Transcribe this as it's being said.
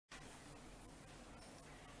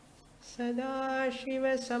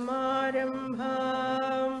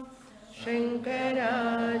सदाशिवसमारम्भां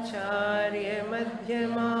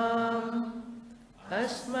शङ्कराचार्यमध्यमाम्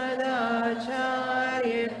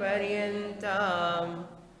अस्मदाचार्यपर्यन्तां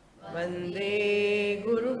वन्दे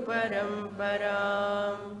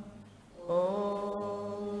गुरुपरम्पराम्। ॐ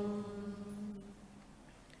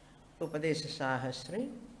Upadesa Sahasri,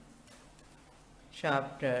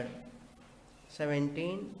 chapter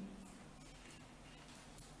 17,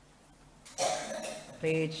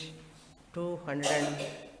 page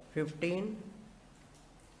 215,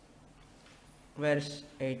 verse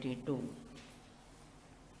 82.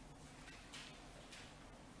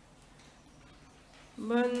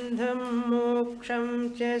 बन्धं मोक्षं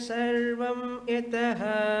च सर्वं यतः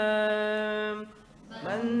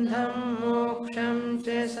बन्धं मोक्षं च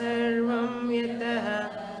सर्वं यतः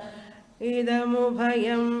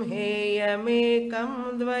इदमुभयं हेयमेकं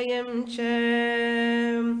द्वयं च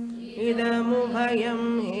इदमुभयं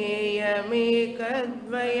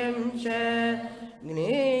हेयमेकद्वयं च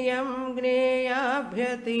ज्ञेयं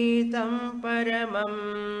ज्ञेयाभ्यतीतं परमम्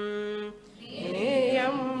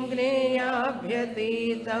ज्ञेयं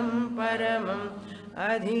ज्ञेयाभ्यतीतं परमम्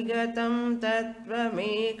अधिगतं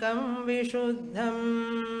तत्त्वमेकं विशुद्धम्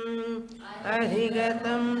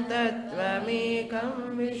अधिगतं तत्त्वमेकं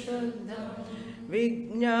विशुद्धम्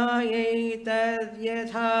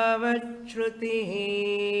विज्ञायैतद्यथावच्छ्रुतिः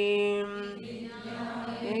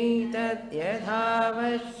एतद्यथावच्छ्रुतिः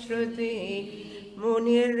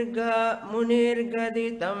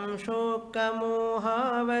मुनिर्गदितं शोकमोहावतीतः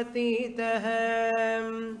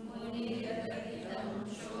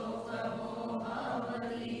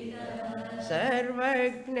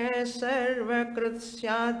सर्वज्ञः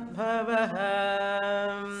सर्वकृत्स्याद्भवः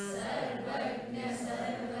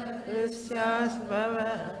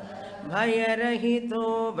कृत्स्याद्भवः भयरहितो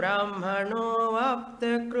ब्राह्मणो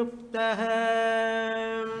वाप्तकृप्तः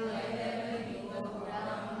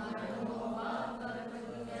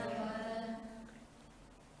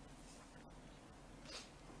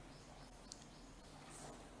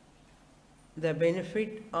The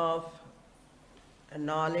benefit of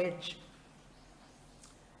knowledge,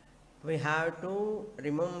 we have to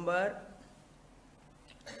remember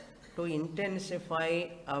to intensify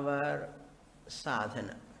our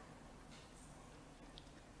sadhana.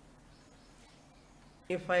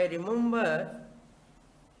 If I remember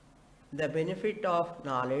the benefit of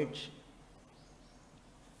knowledge,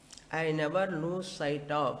 I never lose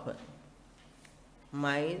sight of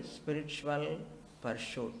my spiritual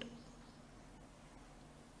pursuit.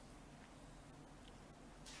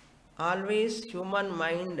 Always human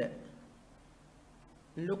mind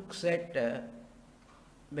looks at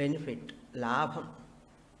benefit, labham.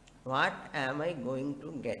 What am I going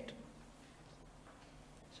to get?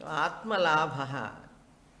 So atma labhaha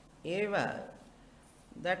eva,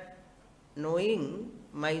 that knowing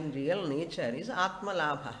my real nature is atma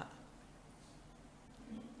labhaha.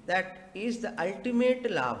 That is the ultimate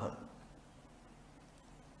labham.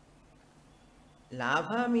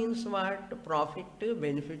 Labha means what? Profit,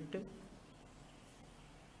 benefit.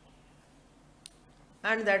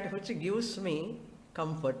 And that which gives me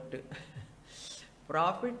comfort.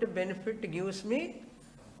 Profit, benefit gives me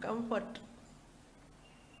comfort.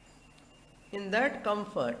 In that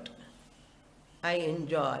comfort, I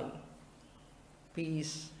enjoy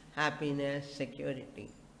peace, happiness, security.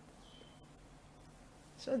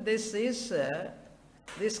 So this is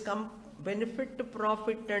benefit,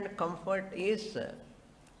 profit and comfort is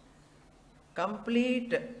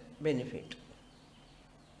complete benefit,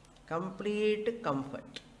 complete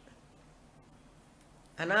comfort.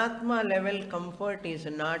 Anatma level comfort is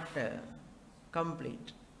not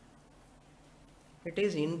complete. It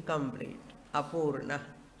is incomplete, apurna.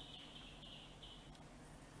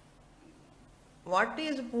 What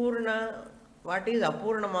is purna, what is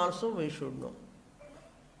apurnam also we should know.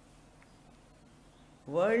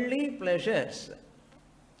 Worldly pleasures,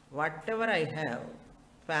 whatever I have,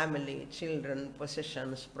 family, children,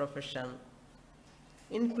 possessions, profession,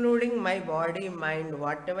 including my body, mind,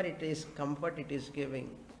 whatever it is, comfort it is giving,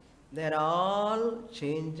 they are all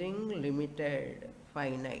changing, limited,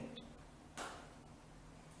 finite.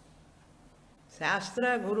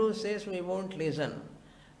 Shastra Guru says we won't listen.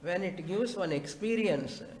 When it gives one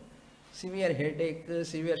experience, severe headache,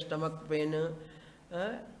 severe stomach pain,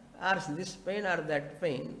 or this pain or that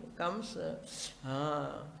pain comes,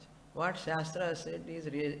 what Shastra said is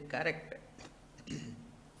really correct.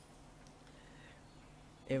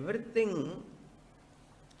 Everything,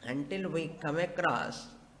 until we come across,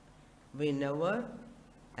 we never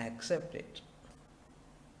accept it.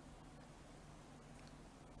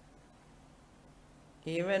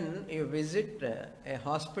 Even you visit a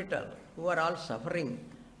hospital who are all suffering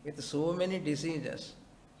with so many diseases.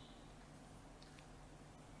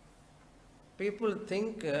 People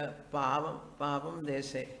think, pavam, they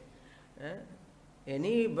say.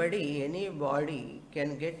 Anybody, any body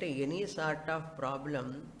can get any sort of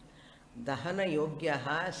problem. Dahana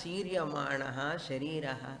yogyaha, siryamanaha,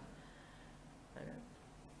 shariraha.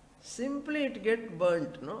 Simply it get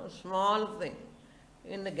burnt, no? Small thing.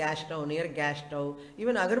 In the gas stove, near gas stove,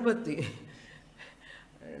 even agarbatti.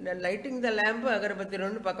 Lighting the lamp, agarbatti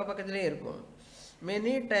rendu pakka pakkathile irukum.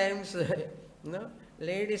 Many times,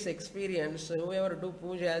 ladies experience, whoever do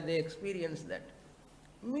puja, they experience that.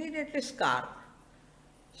 Immediately scar.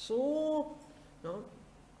 So,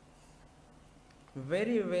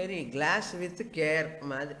 very, very glass with care,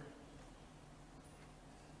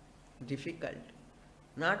 difficult.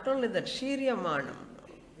 Not only that, Shiryamanam,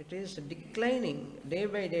 it is declining day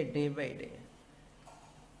by day, day by day.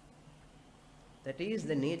 That is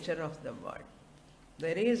the nature of the body.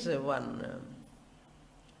 There is one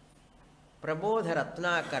Prabodha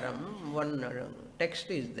Ratnakaram, one text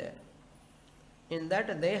is there. In that,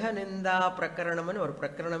 Deha Ninda Prakaranam or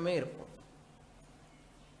Prakaraname irukkum,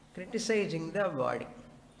 criticizing the body.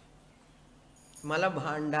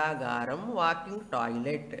 Malabhandagaram, walking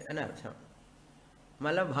toilet, an artham.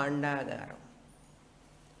 Malabhandagaram.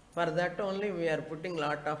 For that only we are putting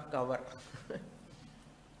lot of cover.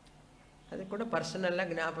 Adi kuda personal la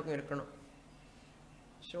gnapakam irukano.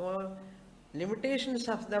 So, limitations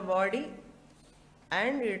of the body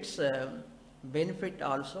and its benefit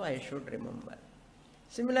also I should remember.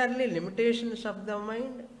 Similarly, limitations of the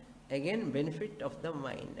mind, again benefit of the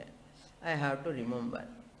mind, I have to remember.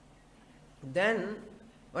 Then,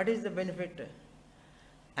 what is the benefit?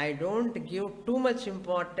 I don't give too much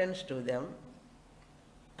importance to them.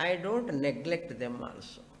 I don't neglect them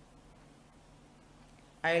also.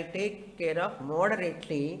 I'll take care of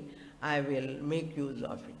moderately, I will make use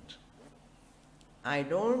of it. I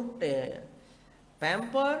don't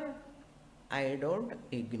pamper, I don't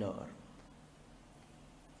ignore.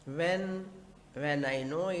 When I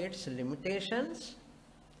know its limitations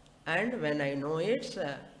and when I know its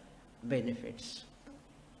benefits.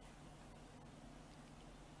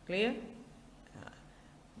 Clear?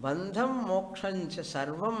 Bandham mokshancha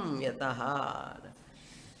sarvam yataha.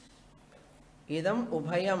 Idam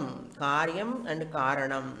ubhayam karyam and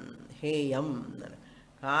karanam heyam.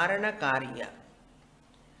 Karana karya.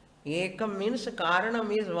 Ekam means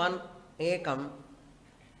karanam is one, ekam.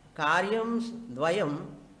 Karyam dvayam,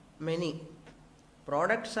 many.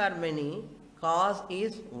 Products are many, cause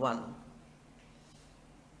is one.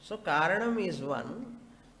 So karanam is one,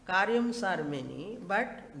 karyams are many,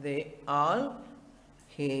 but they all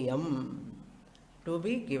heyam, to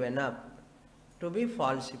be given up, to be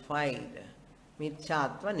falsified.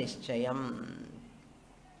 Mithyatva nischayam.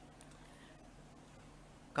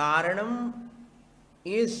 Karanam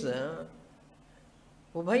is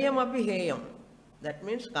ubhayam api heyam. That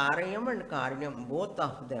means karyam and karyam, both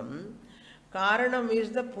of them. Karanam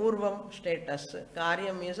is the purvam status,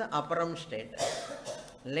 karyam is the aparam status,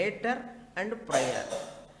 later and prior.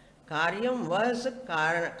 Karyam was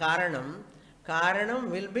karanam, karanam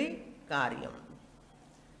will be karyam.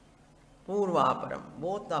 Purvaparam,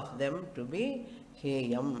 both of them to be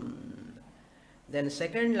heyam. Then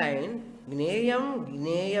second line, gneyam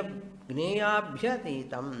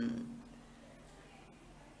gneyabhyatitam.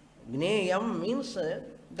 Gneyam means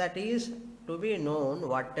that is to be known,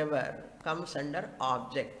 whatever comes under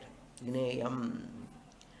object. Gneyam.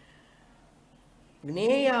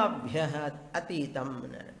 Gneyabhyat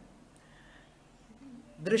atitam.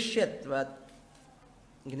 Drishyatvat.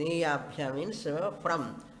 Gneyabhya means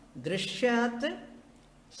from. Drishyat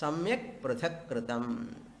samyak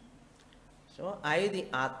prithakritam. So, I, the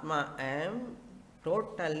Atma, am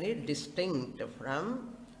totally distinct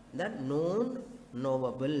from the known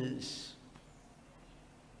knowables.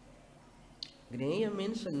 Gneya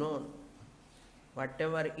means known.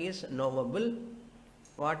 Whatever is knowable,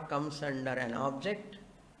 what comes under an object,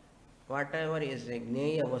 whatever is a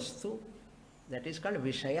Gneya vastu, that is called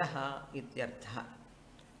Vishayaha ityartha.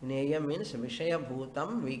 Gneya means Vishaya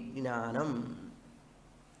bhutam vijnanam.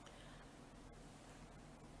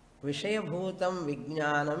 Vishaya bhutam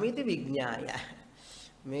vijnanam iti vijnaya.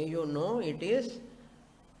 May you know it is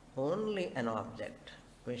only an object.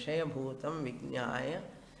 Vishaya bhutam vijnaya.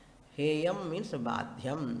 Heyam means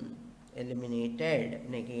badhyam, eliminated,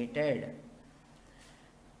 negated.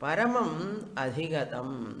 Paramam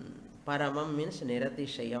adhigatam. Paramam means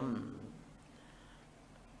niratishayam.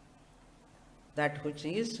 That which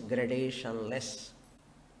is gradationless.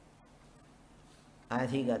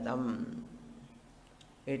 Adhigatam.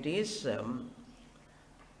 It is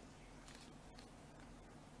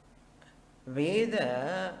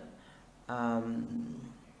Veda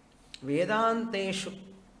Vedanteshu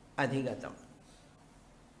adhigatam.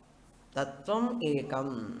 Tattvam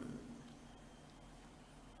ekam.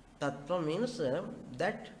 Tattva means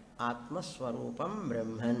that Atma Swarupam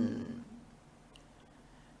Brahman.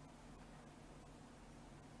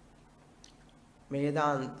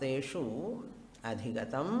 Vedanteshu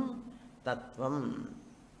adhigatam tattvam.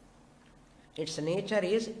 Its nature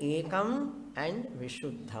is ekam and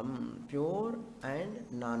vishuddham, pure and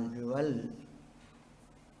non-dual.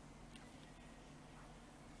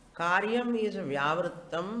 Karyam is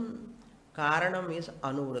vyavrittam, karanam is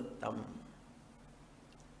anuvrittam.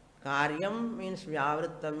 Karyam means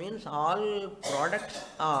vyavrittam means all products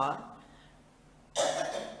are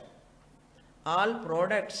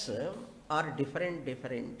different.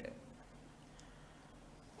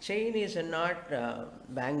 Chain is not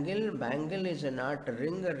bangle is not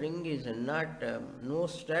ring is not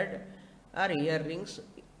nose stud or earrings.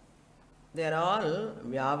 They are all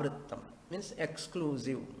vyavrittam, means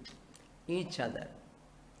exclusive each other.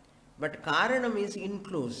 But karanam is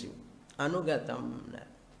inclusive, anugatam,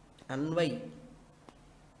 anvai.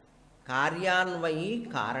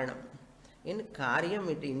 Karyanvai karanam. In karyam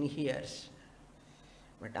it inheres.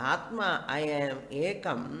 But Atma, I am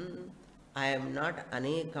ekam, I am not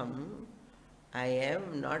anekam, I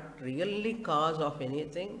am not really cause of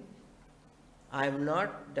anything, I am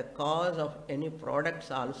not the cause of any products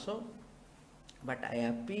also, but I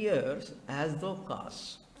appears as though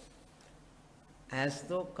cause.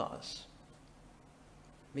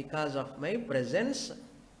 Because of my presence,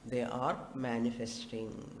 they are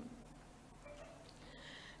manifesting.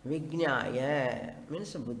 Vijnaya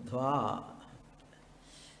means buddhva.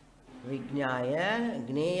 Vijnaya,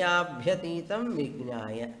 gneyabhyatitam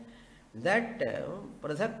vijnaya. That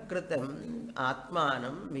pradhakritam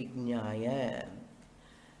atmanam vijnaya.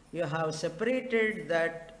 You have separated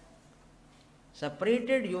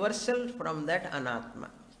yourself from that anatma.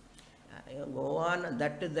 You go on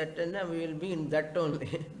that and we will be in that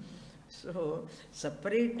only. So,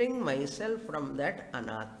 separating myself from that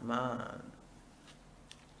anatma.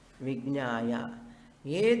 Vijnaya.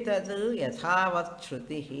 Etad yathavat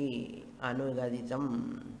shrutihi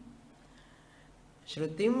anugaditam.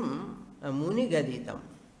 Shrutim munigaditam.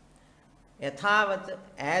 Yathavat,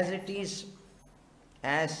 as it is,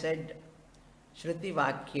 as said, shruti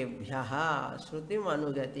vakyebhyaha shrutim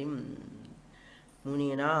anugatim.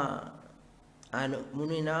 Munina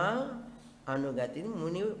anugatim.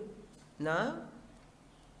 Munina,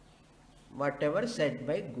 whatever said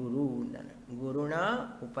by Guru.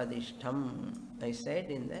 Guruna upadishtam. I said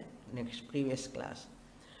in the previous class.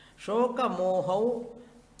 Shoka mohau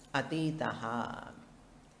atitaha.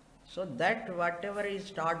 So that whatever is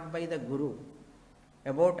taught by the Guru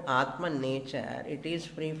about Atman nature, it is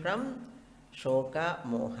free from shoka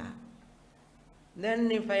moha.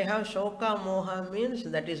 Then if I have shoka moha means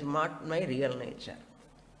that is not my real nature.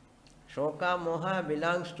 Shoka moha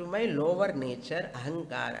belongs to my lower nature,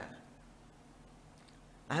 ahankara.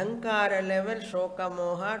 Ahankara level, shoka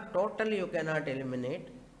moha, totally you cannot eliminate.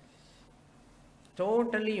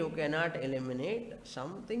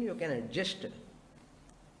 Something you can adjust.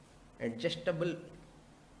 Adjustable.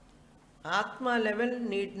 Atma level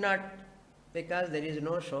need not, because there is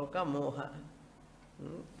no shoka moha.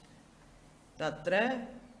 Tatra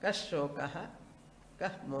kas shokaha,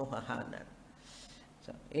 kas mohaha.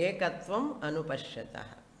 So, ekatvam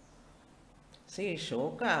anupashyataha. See,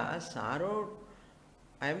 shoka, sorrow,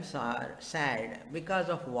 I am sad. Because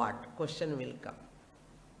of what? Question will come.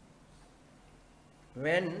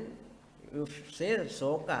 When you say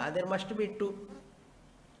shoka, there must be two.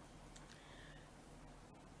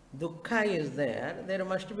 Dukkha is there, there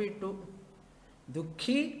must be two.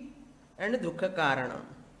 Dukkhi and dukkha karanam.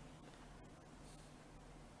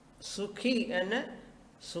 Sukhi and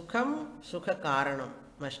sukham, sukha karanam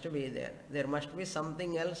must be there. There must be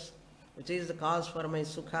something else which is the cause for my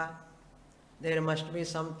sukha. There must be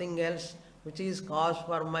something else which is cause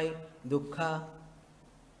for my dukkha.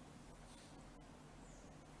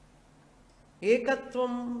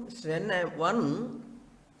 Ekatvam, when I am one,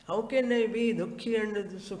 how can I be dukkhi and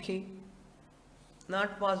sukhi?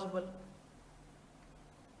 Not possible.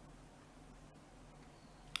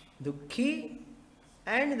 Dukkhi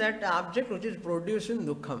and that object which is producing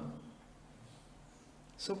dukkham.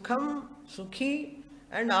 Sukham, sukhi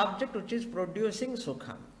and object which is producing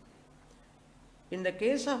sukham. In the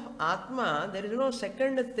case of Atma, there is no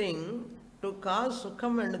second thing to cause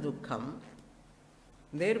sukham and dukkham.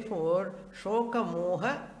 Therefore, shoka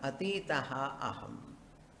moha atitaha aham.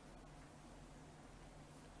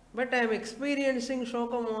 But I am experiencing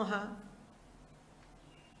Shoka Moha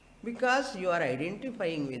because you are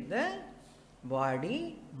identifying with the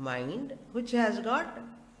body, mind, which has got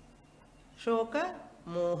Shoka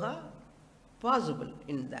Moha possible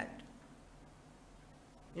in that.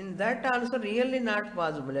 In that also really not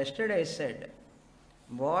possible. Yesterday I said,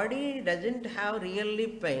 body doesn't have really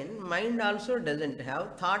pain, mind also doesn't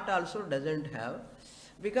have, thought also doesn't have,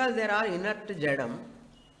 because there are inert jadam.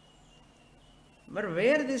 But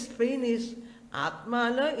where this pain is,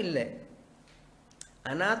 Atma lo ille.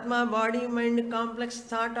 Anatma, body, mind, complex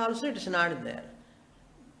thought also it is not there.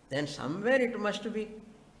 Then somewhere it must be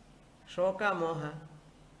Shoka Moha.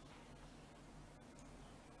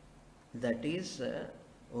 That is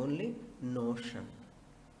only notion,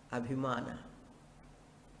 Abhimana,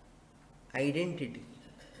 identity.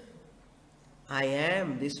 I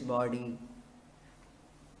am this body,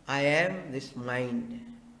 I am this mind,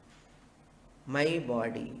 my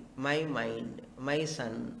body, my mind, my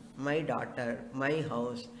son, my daughter, my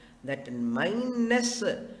house. That in mindness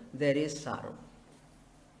there is sorrow.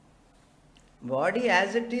 Body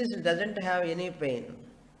as it is doesn't have any pain.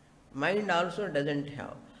 Mind also doesn't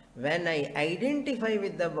have. When I identify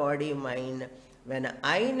with the body, mind, when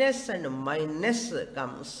I-ness and mindness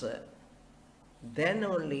comes, then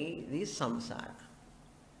only the samsara.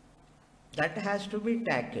 That has to be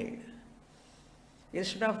tackled.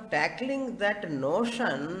 Instead of tackling that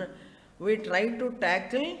notion, we try to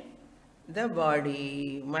tackle the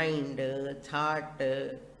body, mind, thought,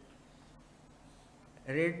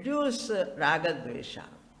 reduce ragadvesha,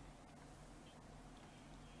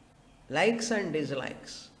 likes and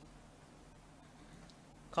dislikes.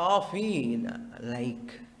 Coffee,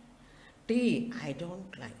 like. Tea, I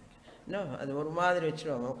don't like. No, I don't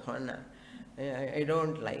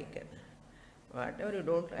like it. Whatever you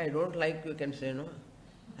don't, I don't like, you can say no.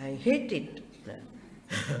 I hate it.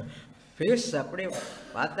 Face appadi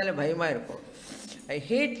paatale bhayama irukum. I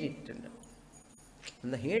hate it.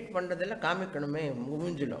 And the hate pandadella kaamikkanume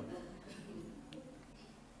munjilo.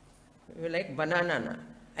 You like banana na?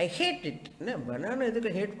 I hate it. No, banana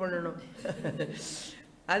edukku hate pannanum.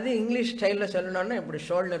 அது English ஸ்டைலில் சொல்லணும்னா இப்படி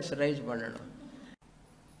shoulders rice பண்ணணும்.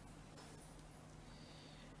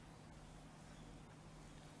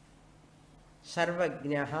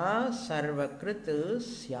 Sarvajnaha sarvakrit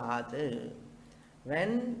syad.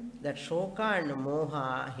 When that shoka and moha,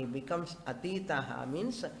 he becomes atitaha,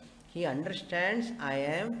 means he understands I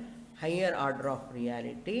am higher order of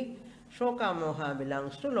reality. Shoka moha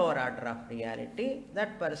belongs to lower order of reality.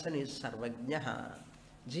 That person is sarvajnaha,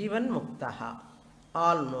 jivan muktaha,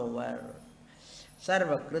 all knower.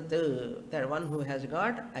 Sarvakrit, that one who has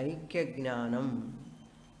got aikya jnanam.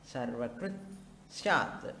 Sarvakrit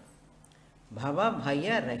syat. Bhava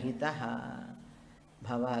bhaya rahitaha.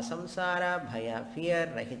 Bhava samsara bhaya fear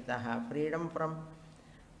rahitaha. Freedom from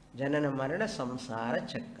janana marana samsara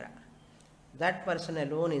chakra. That person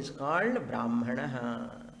alone is called brahmanaha.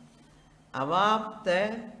 Avapta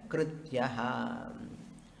krityaha.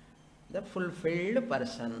 The fulfilled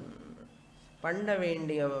person. Panda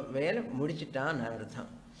vendiya vel mudichitan artham.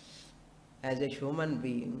 As a human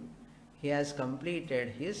being, he has completed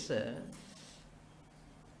his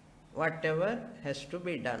whatever has to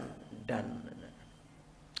be done.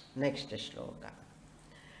 Next shloka.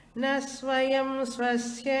 Na swayam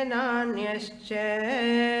swasya nanyascha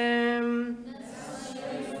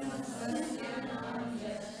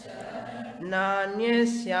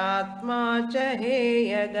nanyasyatma cha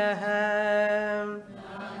heyagah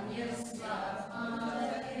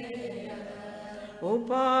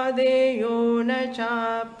upadeyo na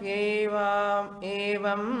chapyevam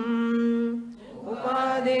evam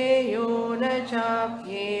upadeyo na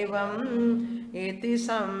chapyevam iti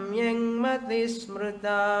samyang mati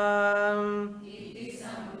smrita.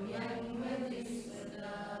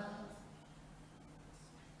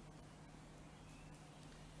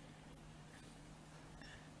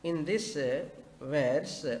 In this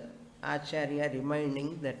verse, Acharya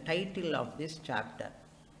reminding the title of this chapter,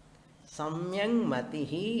 Samyang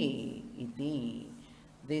Matihi iti.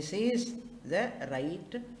 This is the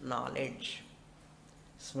right knowledge.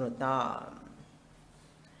 Smrita.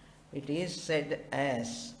 It is said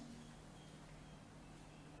as,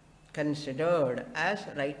 considered as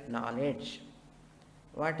right knowledge.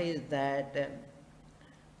 What is that?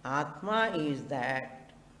 Atma is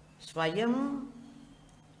that Swayam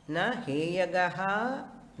na heyagaha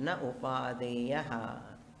na upadeyaha.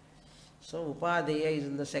 So upadeya is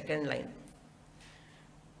in the second line.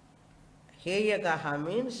 Heyagaha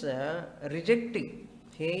means rejecting.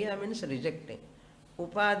 Heya means rejecting.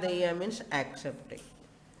 Upadeya means accepting.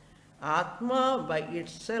 Atma by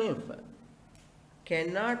itself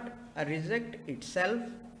cannot reject itself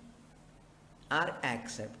or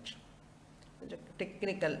accept. It's a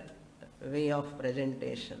technical way of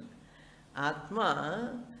presentation. Atma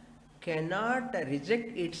cannot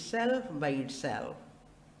reject itself by itself.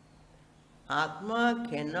 Atma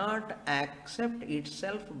cannot accept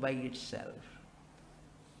itself by itself.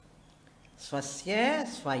 Swasya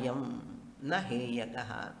swayam na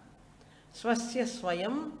heyakaha. Swasya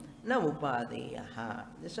swayam na upadeyaha.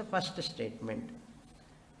 This is the first statement.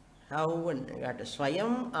 How one got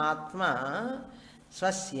swayam atma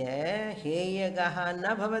swasya heyagaha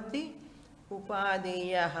na bhavati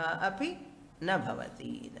upadeyaha api na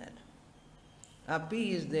bhavati. Api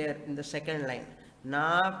is there in the second line.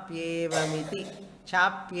 Napyevamiti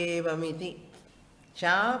chapyevamiti.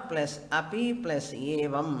 Cha plus api plus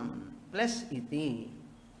evam plus iti.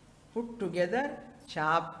 Put together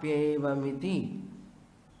chapyevamiti.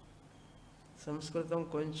 Sanskritam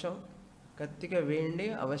koncham கத்திக்க வேண்டி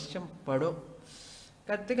அவசியம் படும்.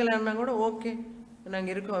 கத்திக்கலன்னா கூட okay,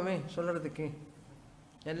 நாங்கள் இருக்கோமே சொல்கிறதுக்கு,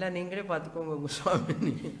 எல்லாம் நீங்களே பார்த்துக்கோங்க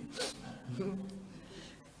சுவாமினி.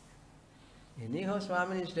 எனிஹோ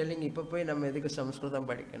சுவாமினி இஸ் டெல்லிங், இப்போ போய் நம்ம எதுக்கு சம்ஸ்கிருதம்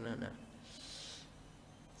படிக்கணும்னா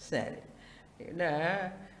சரி. ஏன்னா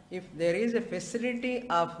if there is a facility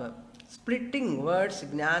of splitting words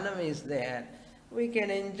ஞானம் is there, we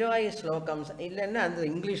can enjoy ஸ்லோகம்ஸ். இல்லைன்னா அந்த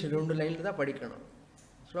இங்கிலீஷ் 2 லைனில் தான் படிக்கணும்,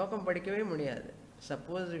 ஸ்லோகம் படிக்கவே முடியாது.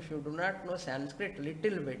 Suppose if you do not know Sanskrit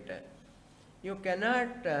little bit, you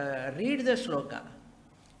cannot read the sloka.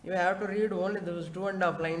 You have to read only those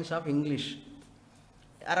 2.5 lines of English.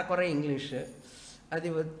 அரைக்குறை English, அது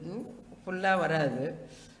ஃபுல்லாக வராது.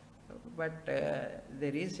 But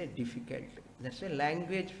there is a difficulty. That's a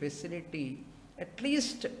language facility. At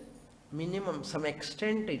least minimum, some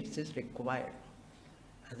extent it is required.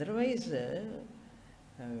 Otherwise,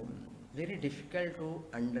 very difficult to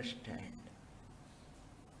understand.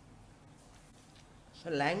 So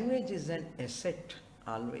language is an asset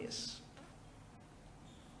always.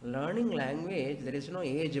 Learning language, there is no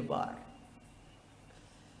age bar.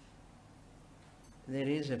 There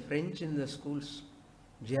is a French in the schools,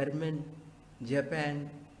 German, Japan.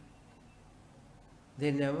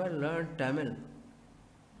 They never learn Tamil.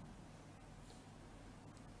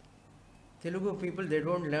 Telugu people, they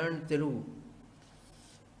don't learn Telugu.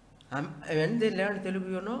 When they learn Telugu,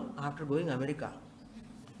 you know, after going America.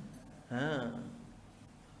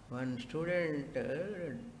 One student,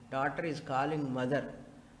 daughter is calling mother,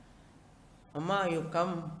 Amma, you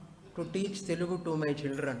come to teach Telugu to my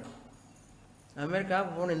children. America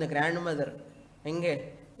போன இந்த grandmother எங்கே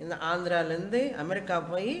இந்த ஆந்திராலேருந்து America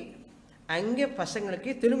போய் அங்கே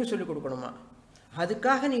பசங்களுக்கு தெலுங்கு சொல்லிக் கொடுக்கணுமா,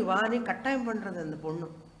 அதுக்காக நீ வா, நீ கட்டாயம் பண்ணுறது அந்த பொண்ணு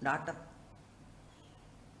doctor.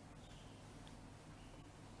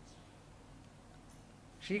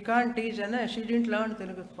 She can't teach, and she didn't learn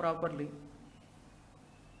Telugu properly.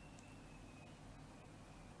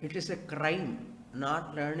 It is a crime. Not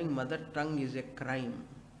learning mother tongue is a crime.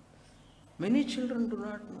 Many children do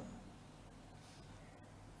not know.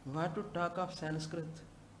 What to talk of Sanskrit?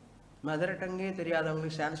 Mother tongue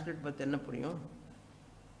தெரியாதவங்களுக்கு சான்ஸ்கிரிட் பற்றி என்ன புரியும்?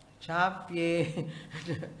 சாப்யே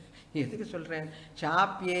எதுக்கு சொல்கிறேன்?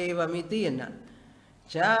 சாப்யேவமிதி என்ன,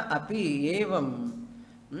 ச அபி ஏவம்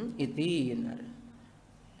இதி என்னார்.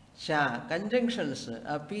 Cha, conjunctions,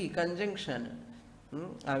 api, conjunction,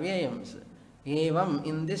 avyayams, evam,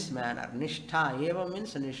 in this manner, nishtha, evam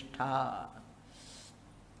means nishtha,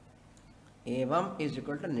 evam is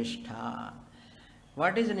equal to nishtha.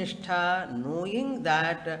 What is nishtha? Knowing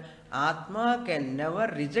that Atma can never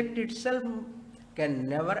reject itself, can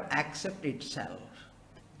never accept itself.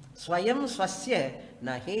 Swayam swasya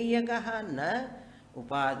na heyagaha na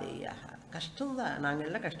upadeyaha. கஷ்டம் தான், நாங்கள்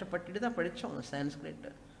எல்லாம் கஷ்டப்பட்டுட்டு தான் படித்தோம் சான்ஸ்கிரிட்.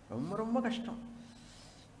 ரொம்ப ரொம்ப கஷ்டம்,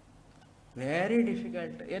 வெரி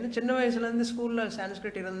டிஃபிகல்ட். ஏன்னா சின்ன வயசுலேருந்து ஸ்கூலில்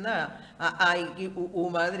சான்ஸ்கிரிட் இருந்தால் ஊ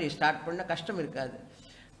மாதிரி ஸ்டார்ட் பண்ண கஷ்டம் இருக்காது.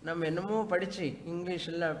 நம்ம என்னமோ படித்து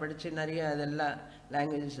இங்கிலீஷில் படித்து நிறைய அதெல்லாம்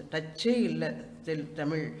லாங்குவேஜஸ் டச்சே இல்லை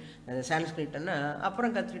தமிழ் சான்ஸ்கிரிட்னா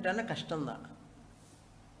அப்புறம் கற்றுக்கிட்டான்னா கஷ்டம்தான்.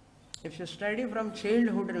 If you study from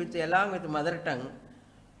childhood with along with mother tongue,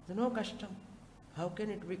 இது நோ கஷ்டம். ஹவு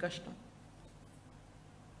கேன் இட் பி கஷ்டம்?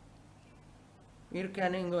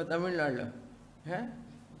 இருக்கானே இங்கே தமிழ்நாட்டில்,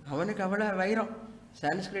 அவனுக்கு அவ்வளோ வைரம்.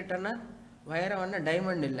 சான்ஸ்கிரிட்னா வைரம்னா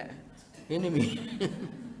டைமண்ட் இல்லை,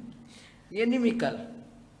 எனிமிக்கல்.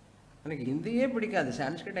 எனக்கு ஹிந்தியே பிடிக்காது,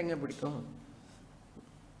 சான்ஸ்கிரிட் எங்கே பிடிக்கும்?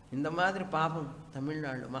 இந்த மாதிரி பாபம்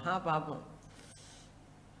தமிழ்நாடு, மகா பாபம்,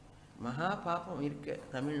 மகா பாபம் இருக்கு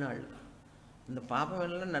தமிழ்நாடு. இந்த பாபம்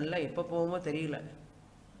எல்லாம் நல்லா எப்போ போகுமோ தெரியல.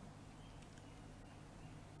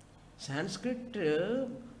 சான்ஸ்கிரிட்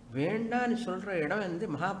வேண்டான்னு சொல்கிற இடம் வந்து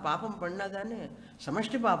மகா பாபம் பண்ணாதானே,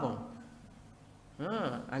 சமஷ்டி பாபம்.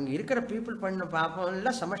 அங்கே இருக்கிற பீப்புள் பண்ண பாபம்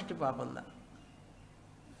இல்லை, சமஷ்டி பாபம் தான்.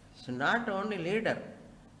 So not only leader,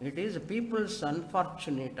 it is peoples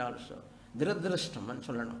unfortunate also. துரதிருஷ்டம்னு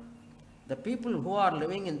சொல்லணும். The people who are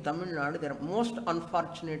living in Tamil Nadu there most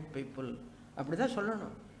unfortunate people, அப்படி தான்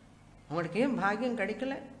சொல்லணும். அவங்களுக்கு ஏன் பாக்கியம்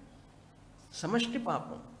கிடைக்கல? சமஷ்டி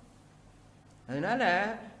பாப்போம். அதனால்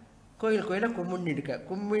கோயில் கோயிலாக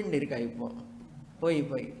கும்பிண்டு இருக்கா இப்போ போய்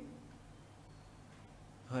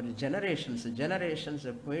ஒரு ஜெனரேஷன்ஸ்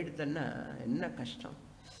போயிடுதுன்னா என்ன கஷ்டம்.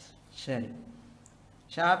 சரி,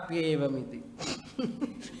 சாப்பியேவம் இது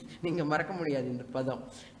நீங்கள் மறக்க முடியாது இந்த பதம்.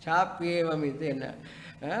 சாப்பியேவம் இது என்ன?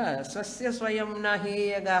 ஸ்வஸ்ய ஸ்வயம் ந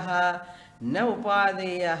ஹேயகः ந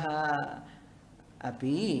உபாதேயः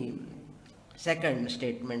अपि. Second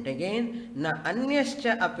statement again, na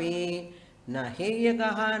anyascha api na heyaga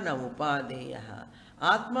na upadeyaha.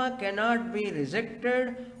 Atma cannot be rejected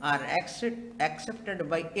or accepted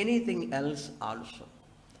by anything else also.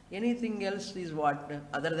 Anything else is what?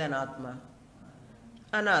 Other than Atma?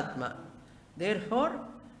 Anatma. Therefore,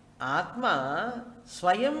 Atma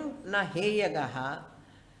swayam na heyaga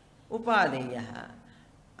upadeyaha.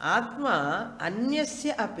 Atma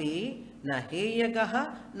anyasya api न हेयगः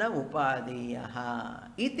न उपादेयः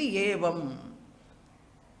इति एवं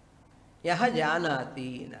यह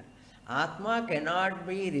जानाति. Atma cannot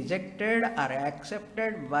be rejected or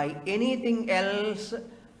accepted by anything else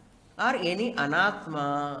or any anatma.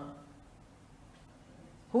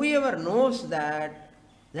 Whoever knows that,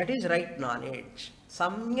 that is right knowledge.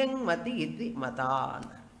 Samyang mati iti matan.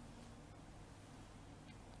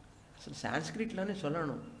 சான்ஸ்கிரிட்லன்னு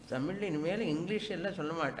சொல்லணும், தமிழில் இனிமேல் English எல்லாம்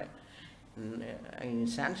சொல்ல மாட்டேன்.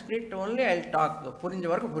 சான்ஸ்கிரிட் ஓன்லி ஐ டாக், புரிஞ்ச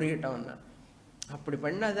வரைக்கும் புரியட்டோம்னா. அப்படி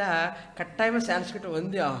பண்ணாதான் கட்டாயமாக சான்ஸ்கிரிட்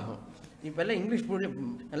வந்து ஆகும். இப்போல்லாம் இங்கிலீஷ்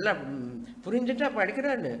நல்லா புரிஞ்சுட்டா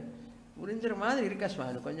படிக்கிறாரு, புரிஞ்சுற மாதிரி இருக்கா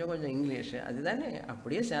சுவாமி கொஞ்சம் கொஞ்சம் இங்கிலீஷு, அதுதானே.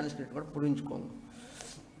 அப்படியே சான்ஸ்கிரிட் கூட புரிஞ்சுக்கோங்க.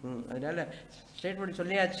 அதனால் ஸ்டேட்மெண்ட்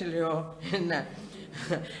சொல்லியாச்சு இல்லையோ என்ன?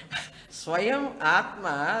 ஸ்வயம்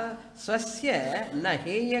ஆத்மா ஸ்வஸ்ய ந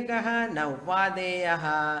ஹேயகः ந உபாதேயः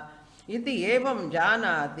इति एवं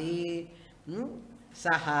जानाति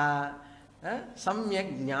सः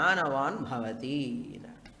सम्यक् ज्ञानवान् भवति.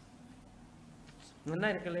 என்ன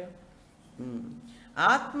இருக்குல்லையோ?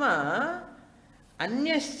 ஆத்மா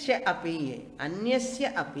अन्यस्य अपि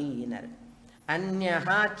अन्यः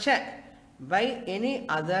च by any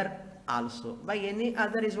other also. By any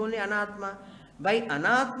other is only anatma. By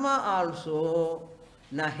anatma also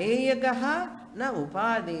na heyagah na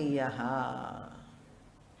upadeyah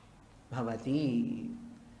bhavati.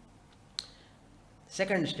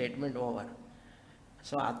 Second statement over.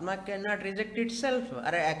 So Atma cannot reject itself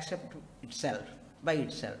or accept itself by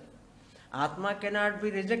itself. Atma cannot be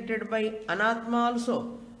rejected by Anatma also.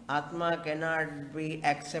 Atma cannot be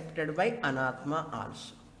accepted by Anatma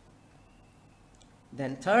also.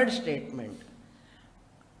 Then third statement.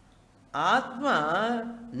 Atma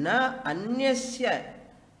na anyasya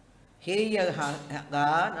heyaha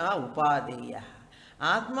na upadeyah.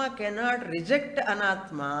 Atma cannot reject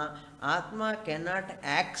Anatma. Atma cannot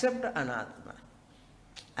accept Anatma.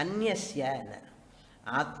 Anyasya.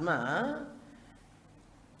 Atma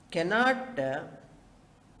cannot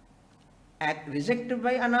reject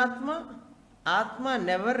by Anatma. Atma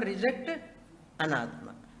never reject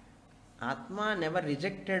Anatma. Atma never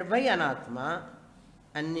rejected by Anatma.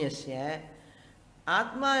 Anyasya.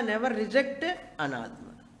 Atma never reject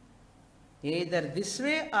Anatma. Either this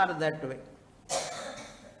way or that way.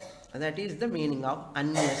 That is the meaning of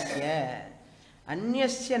Anyasya.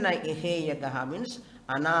 Anyasya na iheyagaha means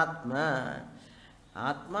Anatma.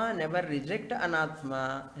 Atma never reject Anatma.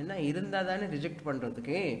 என்ன இருந்தா தானே reject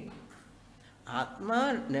பண்றதுக்கு. Atma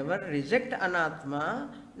never reject Anatma,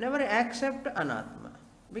 never accept Anatma,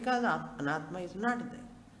 because Anatma is not there.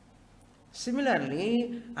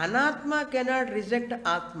 Similarly, Anatma cannot reject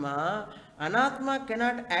Atma, Anatma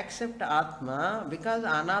cannot accept Atma, because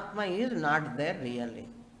Anatma is not there really.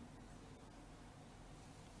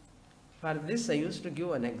 For this I used to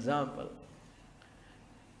give an example.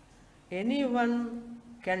 Anyone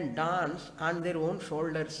can dance on their own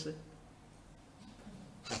shoulders.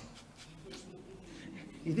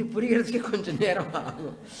 இது புரிகிறதுக்கே கொஞ்சம் நேரம்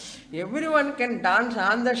ஆகும். Everyone can dance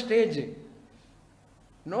on the stage.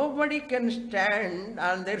 Nobody can stand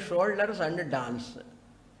on their shoulders and dance.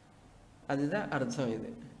 அதுதான் அர்த்தம்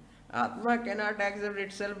இது. Atma cannot accept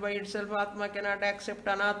itself by itself. Atma cannot accept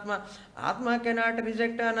Anatma. Atma cannot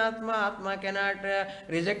reject Anatma. Atma cannot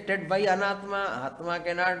rejected by Anatma. Atma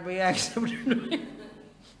cannot be accepted by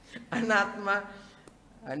Anatma.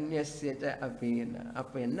 அந்நியஸ்ய அப்படின்னா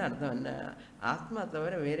அப்போ என்ன அர்த்தம்னா ஆத்மா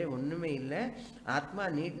தவிர வேறு ஒன்றுமே இல்லை. ஆத்மா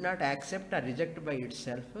need not accept R reject by it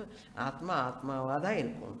self. ஆத்மா ஆத்மாவாக தான்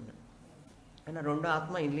இருக்கும். ஆனால் ரெண்டு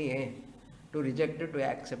ஆத்மா இல்லையே, டு ரிஜெக்ட் டு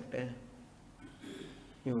ஆக்செப்ட்.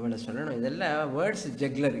 இவ்வளோ சொல்லணும். இதெல்லாம் வேர்ட்ஸ்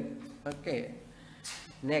ஜெக்லரி. Okay,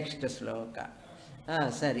 next shloka.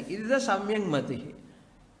 சரி, இதுதான் சம்யக் மதி,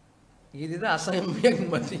 இதுதான் அசம்யக்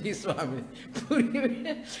மதி. சுவாமி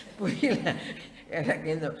புரியல எனக்கு.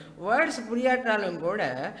 இந்த வேர்ட்ஸ் புரியாட்டாலும் கூட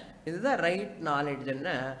இதுதான் right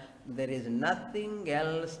நாலேஜ்னா there is nothing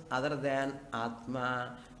else other than Atma,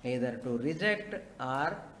 either to reject or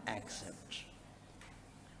accept.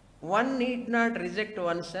 One need not reject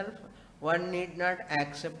oneself, one need not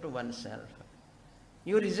accept oneself.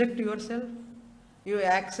 You reject yourself, you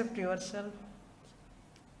accept yourself,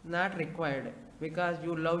 not required, because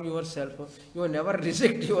you love yourself. You never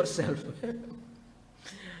reject yourself.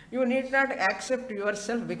 You need not accept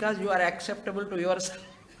yourself because you are acceptable to yourself.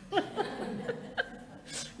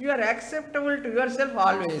 You are acceptable to yourself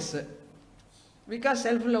always because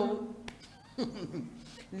self-love.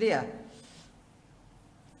 Yeah.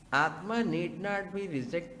 Atma need not be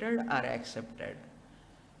rejected or accepted.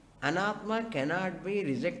 Anatma cannot be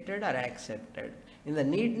rejected or accepted. In the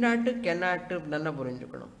need not, cannot, nanna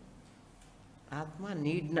purinjukodum. Atma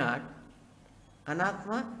need not,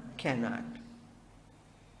 Anatma cannot.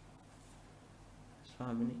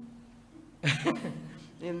 Swamini.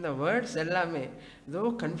 இந்த words எல்லாமே ஏதோ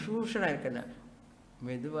கன்ஃபியூஷனாக இருக்குண்ணா.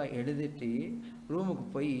 மெதுவாக எழுதிட்டு ரூமுக்கு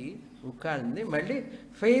போய் உட்கார்ந்து மறுபடி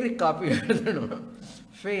ஃபெயிர் காப்பி எழுதணும்.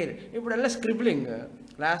 ஃபெயிர் இப்படியெல்லாம் ஸ்கிரிப்ளிங்கு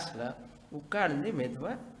கிளாஸில் உட்கார்ந்து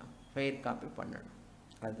மெதுவாக ஃபெயிர் காப்பி பண்ணணும்.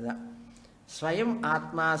 அதுதான் ஸ்வயம்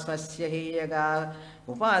ஆத்மா ஸ்வஸ்ய ஹேயகா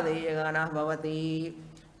உபாதேயகா ந பவதி.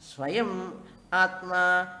 ஸ்வயம் ஆத்மா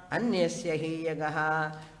அன்யஸ்ய ஹேயகா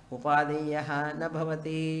உபாதேயः न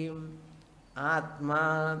भवति. आत्मा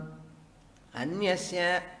अन्यस्य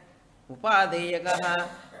उपादेयः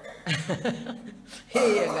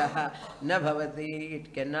हेयः न भवति. It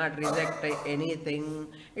cannot reject anything.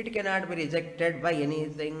 It cannot be rejected by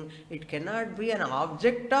anything. It cannot be an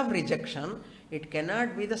object of rejection. It cannot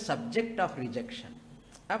be the subject of rejection.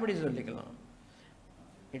 அப்படி சொல்லிக்கலாம்.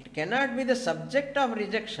 It cannot be the subject of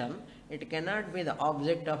rejection. It cannot be the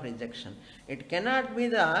object of rejection. It cannot be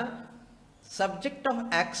the subject of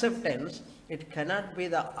acceptance. It cannot be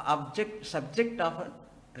the subject of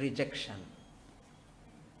rejection.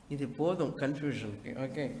 இது போதும் கன்ஃபியூஷனுக்கு.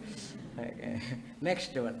 Okay,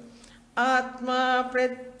 next one. ஆத்மா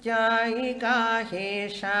பிரத்யாயிகா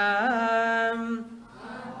ஹேஷாம்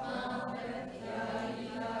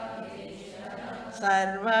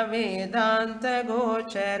சர்வ வேதாந்த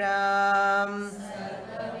கோச்சராம்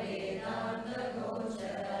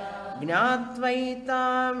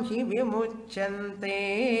ज्ञात्वैतां हि विमुच्यन्ते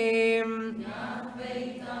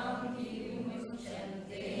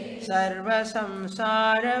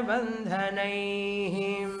सर्वसंसारबन्धनैः.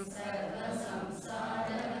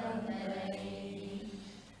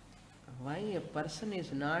 Why a person is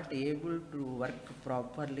not able to work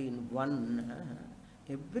properly in one?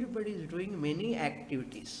 Everybody is doing many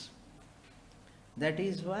activities. That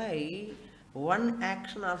is why one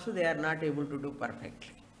action also they are not able to do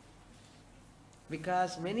perfectly.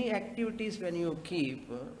 Because many activities when you keep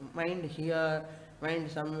mind here, mind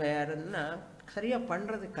somewhere, சரியா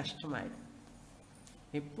பண்றது கஷ்டமாயிடும்.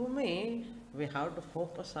 எப்பவுமே we have to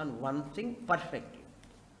focus on one thing perfectly.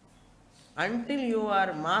 Until you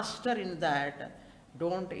are master in that,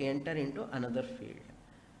 don't enter into another field.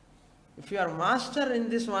 If you are master in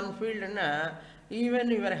this one field, even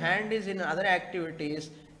your hand is in other activities,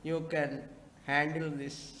 you can handle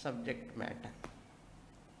this subject matter.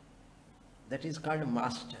 That is called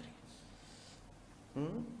mastery.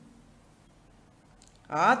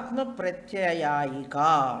 Atma pratyayayika.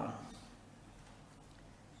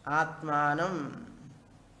 Atmanam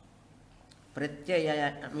pratyaya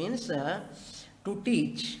means to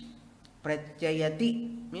teach. Pratyayati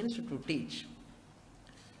means to teach.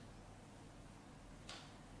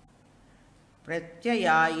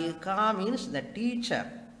 Pratyayayika means the teacher,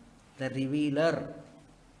 the revealer.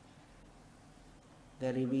 The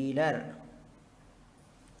revealer.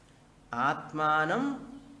 Atmanam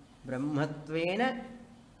brahmatvena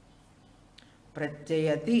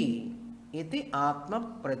pratyayati iti atma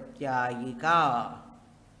pratyayika.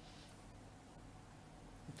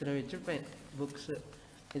 இத்தனை வச்சுருப்பேன் books.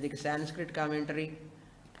 இதுக்கு Sanskrit commentary,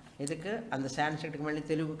 இதுக்கு அந்த சான்ஸ்கிரிட்டுக்கு மேலே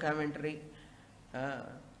Telugu commentary,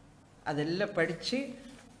 அதெல்லாம் படித்து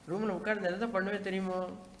ரூமில் உட்கார்ந்து எல்லாம் பண்ணவே தெரியுமோ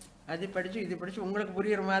அது படித்து இது படித்து உங்களுக்கு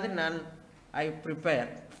புரிகிற மாதிரி நான் ஐ ப்ரிப்பேர்.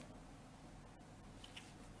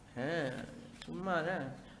 சும்மா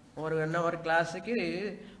ஒரு 1 hour கிளாஸுக்கு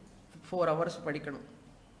 4 hours படிக்கணும்.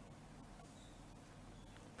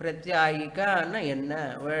 பிரத்யாயிகான்னா என்ன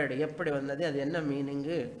வேர்டு, எப்படி வந்தது, அது என்ன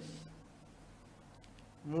மீனிங்கு,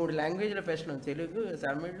 3 லாங்குவேஜில் பேசணும். தெலுங்கு,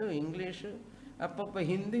 தமிழ், இங்கிலீஷு, அப்பப்போ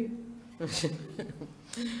ஹிந்தி.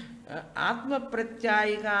 ஆத்ம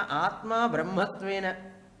பிரத்யாயிகா ஆத்மா பிரம்மத்வேன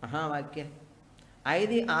மகாவாக்கிய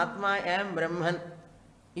ஐதி ஆத்மா ஏம் பிரம்மன்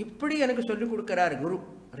இப்படி எனக்கு சொல்லிக் கொடுக்கிறார் குரு.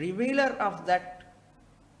 ரிவீலர் ஆஃப் தட்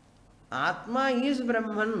ஆத்மா இஸ்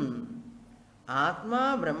பிரம்மன். ஆத்மா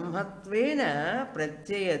பிரம்மத்வேன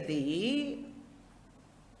பிரத்யயதி.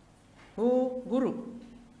 ஹூ? குரு.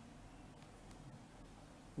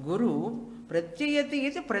 குரு பிரத்யயதி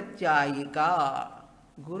இது பிரத்யாயிகா.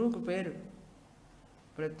 குருக்கு பேரு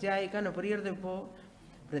பிரத்யாயிகான்னு புரியுறது. இப்போ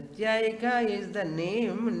பிரத்யாயிகா is the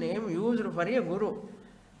name used for a Guru.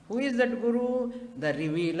 Who is that guru? The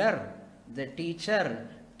revealer, the teacher,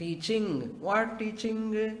 teaching. What teaching?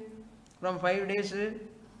 From 5 days.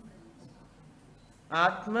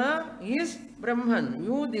 Atma is Brahman.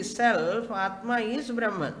 You the self, Atma is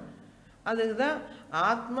Brahman. அதுதான்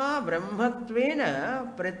ஆத்மா பிரம்மத்வேன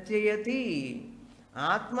பிரத்யயதி.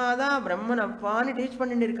 ஆத்மா தான் பிரம்மன் அப்பான்னு டீச்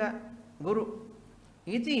பண்ணிட்டு இருக்கா குரு.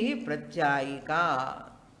 இது பிரத்யாயிகா.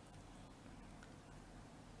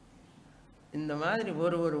 இந்த மாதிரி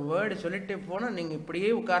ஒரு வேர்டு சொல்லிட்டே போனால் நீங்கள் இப்படியே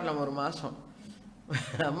உட்காரலாம் 1 மாதம்.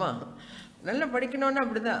 ஆமாம், நல்லா படிக்கணுன்னா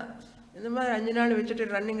அப்படி தான். இந்த மாதிரி 5 நாள் வச்சுட்டு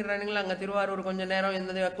ரன்னிங்கில் அங்கே திருவாரூர் கொஞ்சம் நேரம்,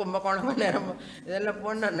 இந்த கும்பகோணம் கொஞ்சம் நேரம், இதெல்லாம்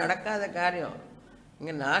போனால் நடக்காத காரியம்.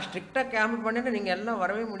 இங்கே நான் ஸ்ட்ரிக்டாக கேம்ப் பண்ணிட்டு நீங்கள் எல்லாம்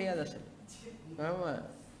வரவே முடியாதா சார்? ஆமாம்,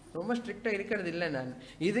 ரொம்ப ஸ்ட்ரிக்டாக இருக்கிறது இல்லை. நான்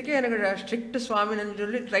இதுக்கே எனக்கு ஸ்ட்ரிக்ட் சுவாமின்னு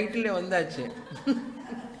சொல்லி டைட்டிலே வந்தாச்சு.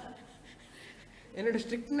 என்னோட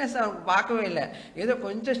ஸ்ட்ரிக்ட்னஸ் அவங்க பார்க்கவே இல்லை. ஏதோ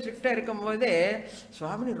கொஞ்சம் ஸ்ட்ரிக்டாக இருக்கும் போதே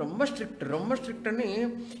சுவாமினி ரொம்ப ஸ்ட்ரிக்ட்டுன்னு.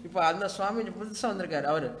 இப்போ அந்த சுவாமி புதுசாக வந்திருக்காரு.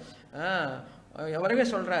 அவர் எவரவே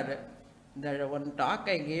சொல்கிறாரு. இந்த one talk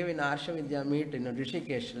I gave in Arsha Vidya meet in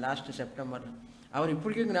Rishikesh last September. அவர்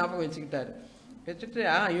இப்படிக்கும் ஞாபகம் வச்சுக்கிட்டாரு. வச்சுட்டு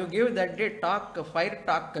you give that day talk fire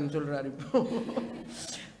டாக்ன்னு சொல்கிறாரு. இப்போ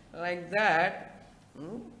லைக் தட்.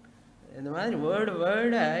 இந்த மாதிரி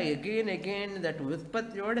வேர்டை எகெயின் தட்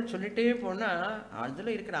உற்பத்தியோட சொல்லிட்டே போனால் அதில்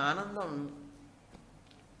இருக்கிற ஆனந்தம்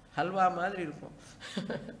ஹல்வா மாதிரி இருக்கும்.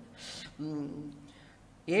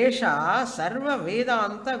 ஏஷா சர்வ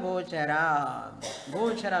வேதாந்த கோச்சரா.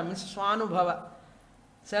 கோச்சரா மீன்ஸ் ஸ்வானுபவ,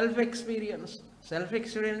 செல்ஃப்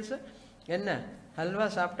எக்ஸ்பீரியன்ஸ். என்ன ஹல்வா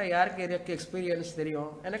சாப்பிட்டா யாருக்கு எக்ஸ்பீரியன்ஸ்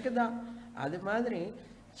தெரியும்? எனக்கு தான். அது மாதிரி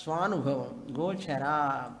ஸ்வானுபவம் கோச்சரா,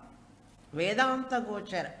 வேதாந்த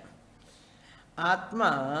கோச்சர.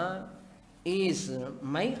 Atma is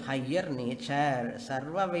my higher nature.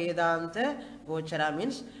 Sarva Vedanta Gochara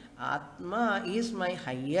means Atma is my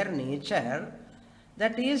higher nature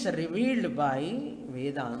that is revealed by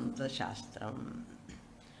Vedanta Shastram.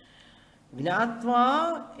 Gnatva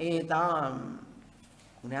etam.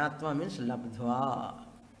 Gnatva means labdhva.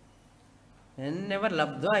 Whenever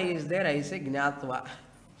labdhva is there, I say gnatva.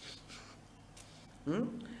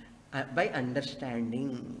 By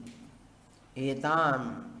understanding. Etam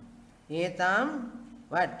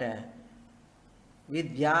what?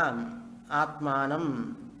 Vidyam Atmanam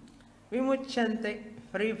Vimuchyante,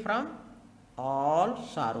 free from all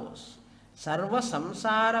sorrows. Sarva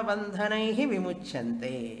samsara bandhanaihi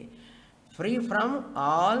vimuchyante, free from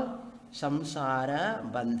all samsara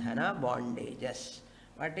bandhana bondages.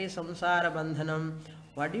 What is samsara bandhanam?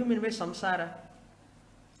 What do you mean by samsara?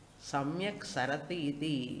 Samyak sarati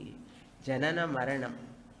iti janana maranam.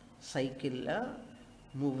 Cycle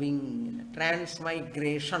moving,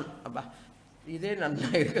 transmigration. Abba, இதே நல்லா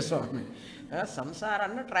இருக்கு சுவாமி.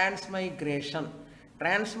 சம்சாரம்னா transmigration.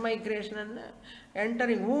 Transmigration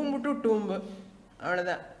entering womb to tomb.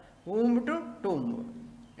 அவ்வளோதான். womb to tomb.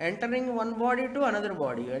 entering one body to another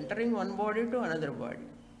body, entering one body to another body.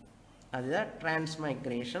 அதுதான்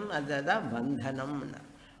transmigration. அதுதான் பந்தனம்,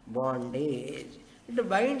 bondage. It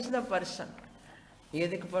binds the person.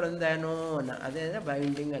 எதுக்கு பிறந்தானோ அதே தான்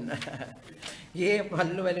binding. அண்ணா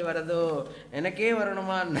பல்லு வலி வரதோ எனக்கே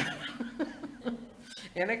வரணுமா,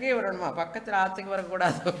 எனக்கே வரணுமா, பக்கத்தில் ஆற்றுக்கு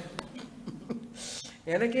வரக்கூடாதோ,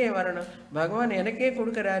 எனக்கே வரணும், பகவான் எனக்கே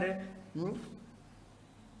கொடுக்குறாரு,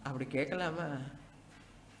 அப்படி கேட்கலாமா?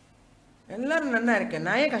 எல்லாரும் நல்லா இருக்கேன்,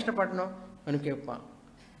 நான் ஏன் கஷ்டப்படணும் அவனு கேட்பான்.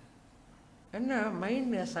 என்ன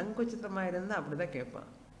மைண்ட் சங்குச்சிதமாக இருந்தால் அப்படி தான் கேட்பான்.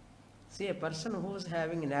 See, a person who is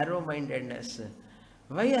having narrow-mindedness,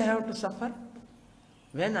 why I have to suffer?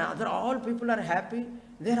 When all people are happy,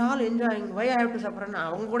 they are all enjoying. Why I have to suffer?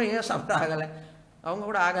 அவங்க கூட ஏன் சஃபர் ஆகலை? அவங்க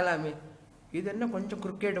கூட ஆகலாமே. இது என்ன கொஞ்சம்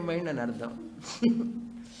குறுக்கேடு மைண்டுன்னு அர்த்தம்.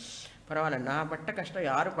 பரவாயில்ல, நான் பட்ட கஷ்டம்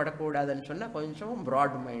யாரும் படக்கூடாதுன்னு சொன்னால் கொஞ்சம்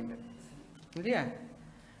ப்ராட் மைண்டு. இல்லையா?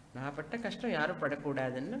 நான் பட்ட கஷ்டம் யாரும்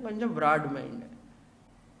படக்கூடாதுன்னு கொஞ்சம் ப்ராட் மைண்டு.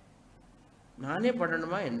 நானே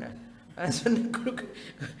படணுமா என்ன சொன்ன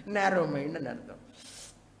நேரோ மைண்டுன்னு அர்த்தம்.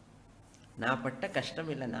 நான் பட்ட கஷ்டம்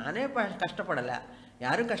இல்லை, நானே கஷ்டப்படலை,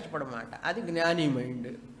 யாரும் கஷ்டப்பட மாட்டேன், அது ஞானி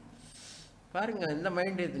மைண்டு. பாருங்க, இந்த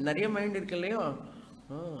மைண்டு நிறைய மைண்டு இருக்கு இல்லையோ.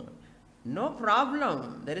 No problem,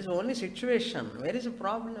 there is only situation. Where is a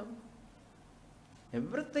problem?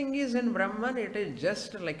 Everything is in Brahman. It is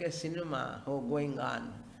just like a cinema going on.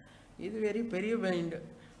 இது வெரி பெரிய mind,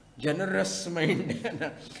 generous mind,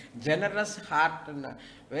 generous ஹார்ட்னா,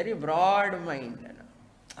 very broad mind.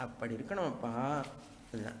 அப்படி இருக்கணும்ப்பா.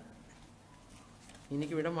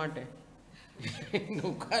 இன்னைக்கு விட மாட்டேன்,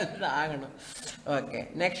 உட்காந்து ஆகணும். Okay,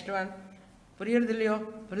 next one. புரியுறது இல்லையோ?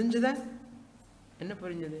 புரிஞ்சுதா? என்ன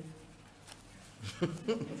புரிஞ்சுது?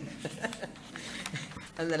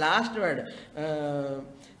 அந்த லாஸ்ட் வேர்டு,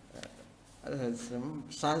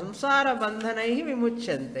 சம்சார பந்தனை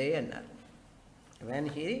விமுச்சந்தே என்னார். when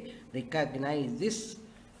he recognized this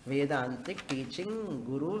Vedantic teaching,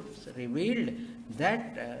 Guru revealed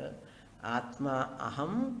that Atma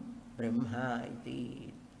Aham Brahma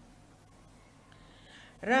iti.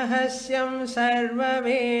 Rahasyam sarva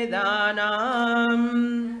Vedanam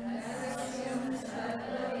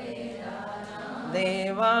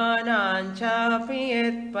Devanam chapi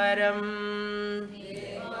yat param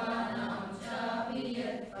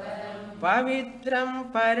Pavitram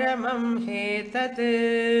paramam hetat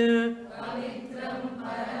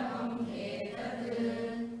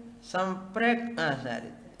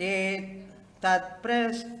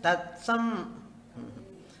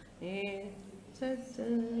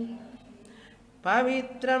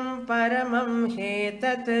Pavitram paramam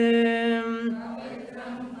hetat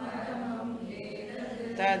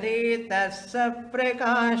tadetasya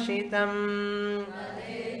prakashitam.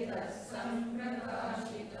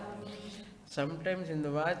 Sometimes இந்த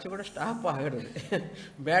watch கூட stop ஆகிறது,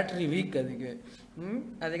 battery week.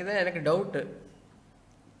 அதுக்கு தான் எனக்கு doubt.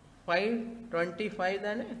 5:25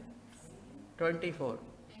 தானே? 24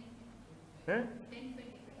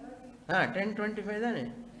 10:25 தானே?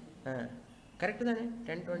 Correct தானே?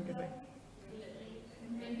 10:25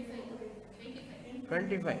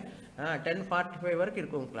 10:45 வரைக்கும்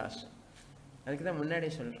இருக்கும் கிளாஸ். அதுக்கு தான்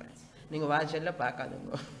முன்னாடியே சொல்கிறேன், நீங்கள் வாட்ச் எல்லாம்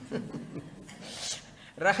பார்க்காதுங்க.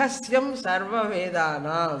 ரகசியம் சர்வ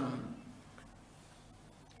வேதானாம்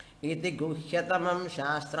இது குஹ்யதமம்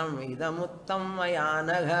சாஸ்திரம் இதமுத்தம்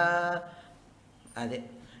மயானக. அதே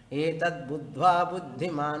ஏதத் புத்வா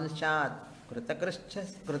புத்திமான் சாத்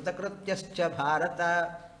கிருதகிருத்யஸ்ச பாரத.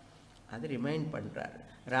 அது ரிமைண்ட் பண்ணுறார்.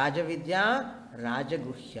 ராஜவித்யா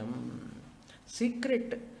ராஜகுஹ்யம்,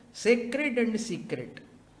 secret, sacred and secret.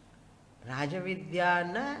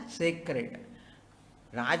 ராஜவித்யான்னா sacred,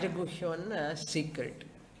 ராஜகுஹ்யம்னா secret.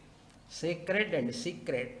 Secret and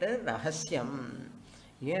secret, ரகசியம்.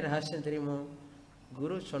 ஏன் ரகசியம் தெரியுமோ?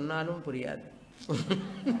 குரு சொன்னாலும் புரியாது,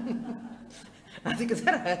 அதுக்கு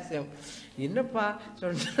தான் ரகசியம். என்னப்பா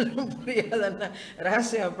சொன்னாலும் புரியாதுன்னா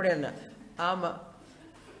ரகசியம் அப்படி என்ன? ஆமாம்,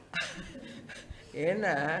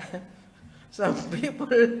 ஏன்னா some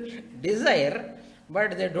people desire but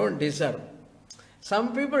they don't deserve. Some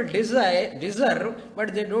people deserve but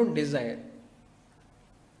they don't desire.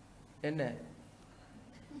 என்ன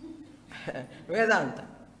Vedanta?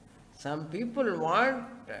 Some people want,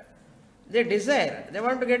 they desire, they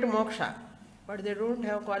want to get moksha, but they don't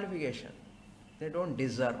have qualification, they don't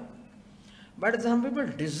deserve. But some people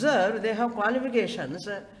deserve, they have qualifications,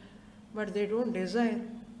 but they don't desire.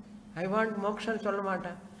 I want moksha சொல்ல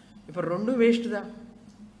மாட்டா. இப்போ ரெண்டும் waste தான்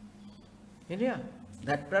இல்லையா?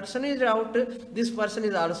 That person is out, this person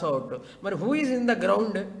is also out. But who is in the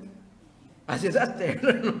ground? அதுதான்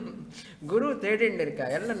தேடணும். குரு தேடின்னு இருக்கா.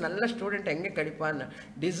 எல்லாம் நல்ல ஸ்டூடெண்ட் எங்கே கிடைப்பான்னு.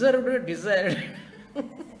 Deserved, desired,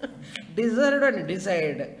 deserved and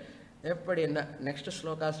desired. எப்படி என்ன நெக்ஸ்ட்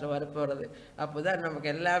ஸ்லோகாஸில் வரப்போகிறது. அப்போ தான் நமக்கு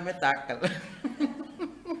எல்லாமே தாக்கல்.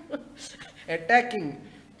 Attacking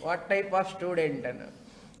what type of ஸ்டூடெண்ட்னு.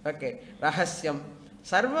 Okay, ரகசியம்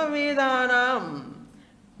சர்வ வேதானாம்,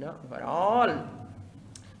 ஃபார் ஆல்.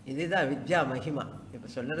 இதுதான் வித்யா மகிமா. இப்போ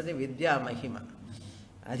சொல்கிறது வித்யா மகிமா.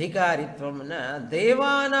 அதிகாரித்வம்னா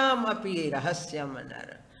தேவானாம் அப்படி ரகசியம்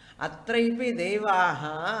என்னார். அத்தைப்பி தேவாக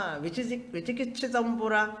விசிகிச்சிதம்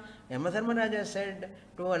புரா. Yamadharmaraja said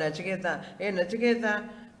to Nachiketa, hey Nachiketa,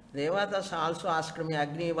 Devatas also asked me,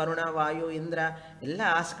 Agni, Varuna, Vayu, Indra, illa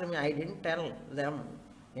asked me, I didn't tell them.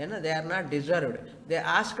 They are not deserved. They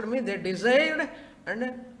asked me, they desired, and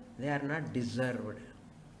they are not deserved.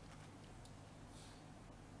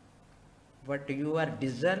 But you are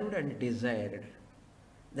deserved and desired.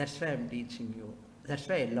 That's why I am teaching you. That's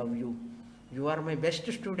why I love you. You are my best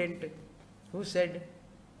student. Who said?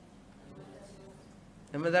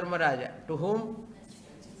 Yamadharmaraja. To whom?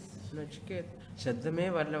 Nachiketa.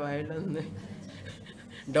 Shaddame varla vayilandu.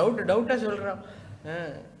 Doubt solram.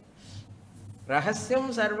 Rahasyam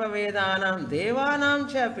sarva vedanam devanam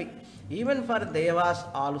chapi. Even for devas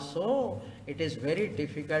also, it is very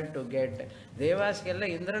difficult to get. Devas kella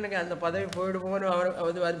Indraniki and the padavi poiduponu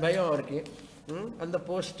avadu bhayam avarki. On the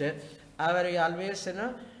post, avari always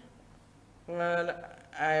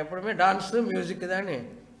eppudume dance music dane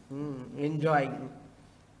enjoying.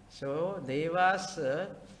 So devas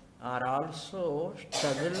are also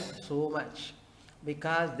struggle so much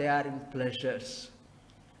because they are in pleasures.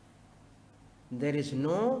 There is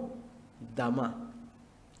no dhamma.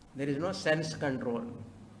 There is no sense control.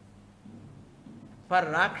 For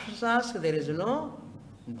Rakshasas, there is no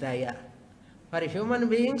daya. For human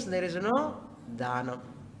beings, there is no dhanam.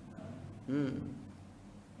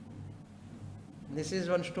 This is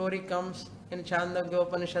one story comes in Chandogya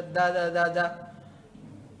Upanishad. Dada.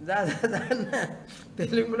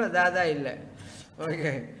 Telugula dada illa.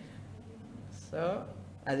 Okay. So,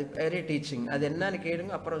 that is very teaching. That is enna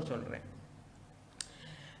kedunga appuram solren.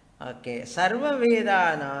 Okay. Sarva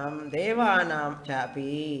vedanam devanam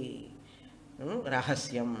chapi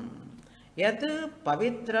rahasyam yat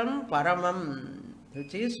pavitram paramam,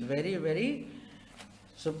 which is very, very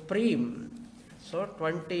supreme. So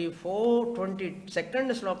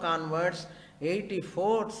 22nd sloka onwards,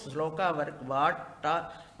 84th sloka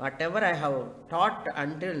whatever I have taught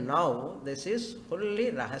until now, this is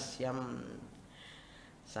fully rahasyam.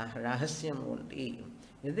 Rahasyam only.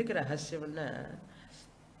 Edhukku rahasyam na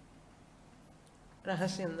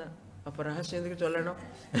rahasyam da. Appo rahasyam edhukku sollanum?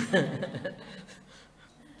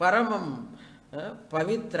 Paramam,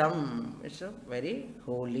 pavitram, it's very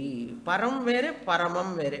holy. Param vere,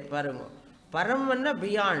 paramam vere, param. Param manna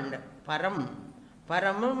beyond, param.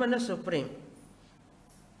 Paramam manna supreme.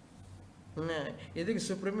 Edhukku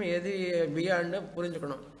supreme, edhi beyond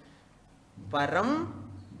purinjukonum. Param,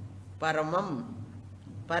 paramam.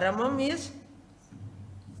 Paramam is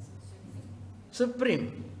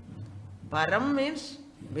supreme. Param means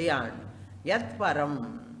beyond. Yat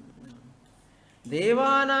param.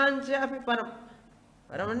 Devananchapi param.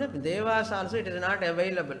 Param means devas also, it is not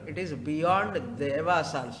available. It is beyond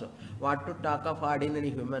devas also. What to talk of ordinary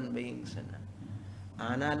human beings.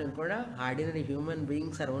 Analam kuda ordinary human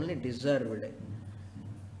beings are only deserved.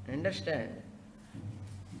 Understand?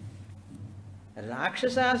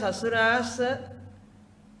 Rakshasas, asuras,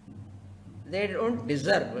 they don't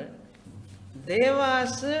deserve.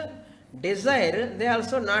 Devas desire, they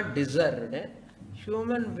also not deserved.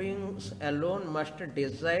 Human beings alone must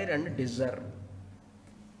desire and deserve.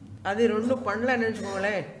 Adi rendu pandla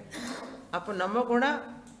nenchukole. Appo namma kuda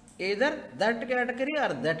either that category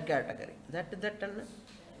or that category. That anna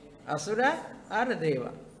asura or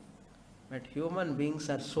deva. But human beings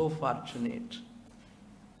are so fortunate.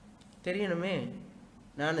 Theriyanume.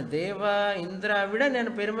 Nanu deva indra vida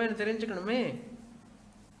nenu perumainu therinchukanume.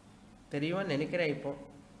 Theriyuma nenikira ipo.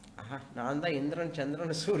 Aha, naan da indran chandran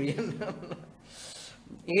suryan.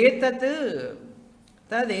 Etat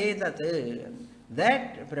tad etat,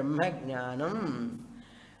 that brahmajnanam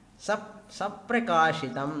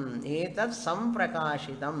saprakashitam, etat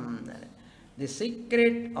samprakashitam, the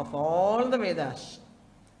secret of all the Vedas.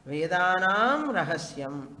 Vedanam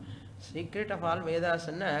rahasyam, secret of all Vedas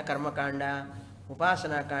anna karma kanda,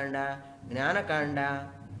 upasana kanda, gnana kanda.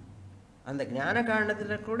 And the gnana kanda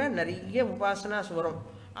kuda nariya upasana varum.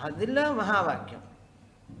 Adilla mahavakyam.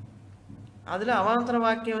 Adilla avantara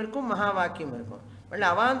vakyam irukkum, mahavakyam irukkum. But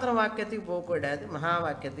avantara vakyathikku pokudadu,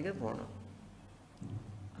 mahavakyathiku ponum.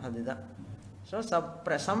 Adida. So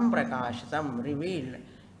samprakashitam, revealed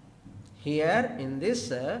here in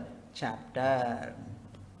this chapter.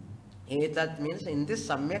 Etat means in this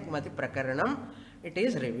samyak mati prakaranam it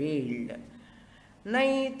is revealed.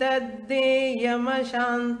 Naitaddeyam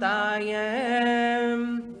shantayam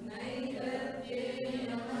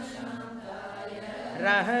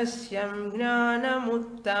rahasyam jnanam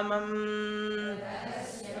uttamam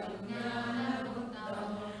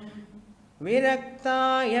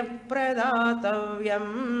viraktaya pradatavyam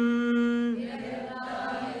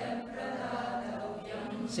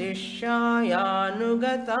sishyaya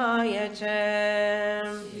anugataya cha.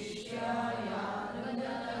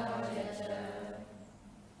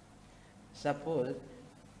 Suppose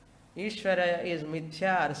Ishvara is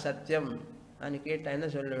mithya or satyam and கேட்டாய்னா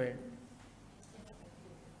சொல்லுவேன்.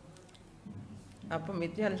 அப்போ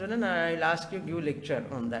மித்யான்னு சொன்னா I will ask you give lecture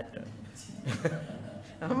on that.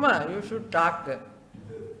 Amma, you should talk.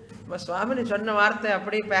 Swamini சொன்ன வார்த்தை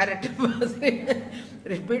அப்படியே parrot மாதிரி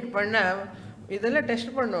repeat பண்ணா இதெல்லாம்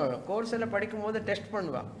test பண்ணுவோம். கோர்ஸ் எல்லாம் படிக்கும் போது டெஸ்ட்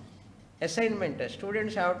பண்ணுவான். Assignment.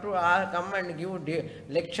 Students have to come and give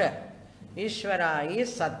lecture. ஈஸ்வரா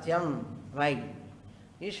இஸ் சத்யம், வை?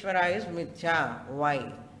 ஈஸ்வரா இஸ் மித்யா, வை?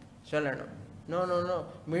 சொல்லணும். நோ நோ நோ,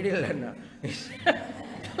 மிடில் என்ன,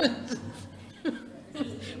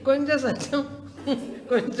 கொஞ்சம் சத்தியம்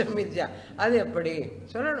கொஞ்சம் மித்யா, அது எப்படி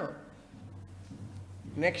சொல்லணும்?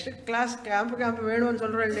 நெக்ஸ்ட் கிளாஸ் கேம்ப் வேணும்னு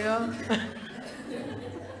சொல்கிறோம் இல்லையோ,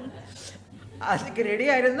 அதுக்கு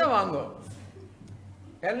ரெடியாக இருந்தால் வாங்கும்.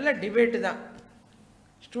 எல்லாம் டிபேட்டு தான்.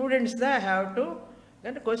 ஸ்டூடெண்ட்ஸ் தான் have to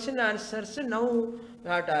get question answers. Now you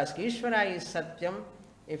have to ask, Ishvara is Satyam.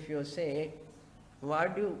 If you say, what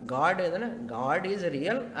do you, God is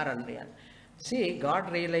real or unreal? See, God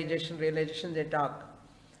realization they talk.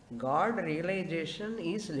 God realization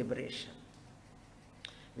is liberation.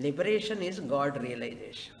 Liberation is God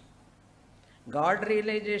realization. God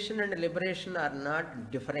realization and liberation are not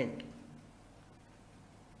different.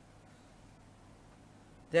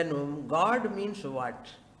 Then God means what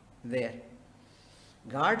there?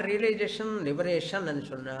 God realization, liberation and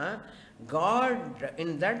sonna, God, in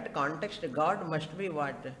that context, God must be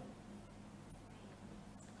what?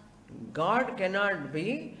 God cannot be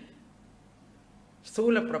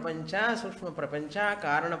sthula prapancha, sukshma prapancha,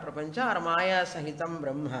 karana prapancha or maya sahitam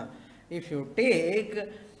brahma. If you take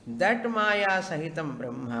that maya sahitam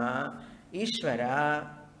brahma, Ishvara,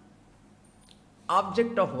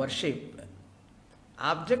 object of worship,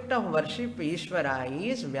 Ishvara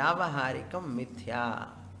is vyavaharikam mithya.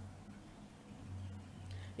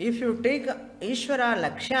 If you take Ishvara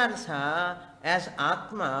lakshyartha as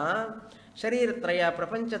Atma, Shariratraya,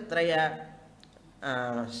 Prapanchatraya,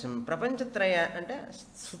 and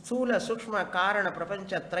Sthula, Sukshma, Karana,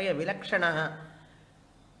 Prapanchatraya, Vilakshana,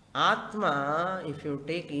 Atma, if you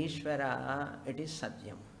take Ishvara, it is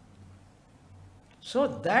Satyam. So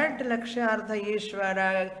that lakshyartha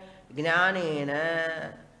Ishvara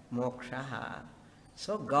Jnanena moksha.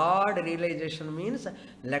 So God realization means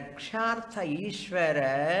lakshyartha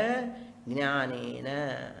Ishvara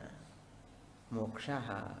Jnanena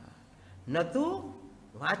moksha. Natu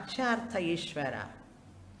vachyartha Ishvara.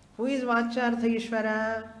 Who is vachyartha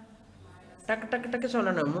Ishvara? Tak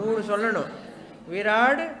solano, mood solano.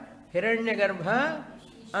 Virad, Hiranyagarbha,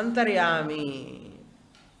 Antaryami.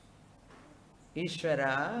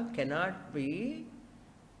 Ishvara cannot be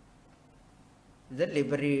the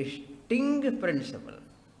liberating principle.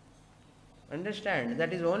 Understand?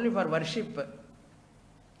 That is only for worship.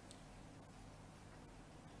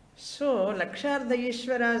 So, Lakshartha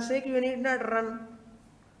Ishvara's sake, you need not run.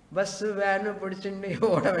 Bus, van, pudichindi,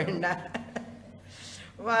 oda venda.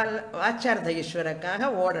 Vachartha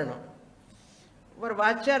Ishvarakaha, odano. For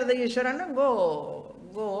Vachartha Ishvarana, go,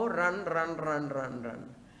 run.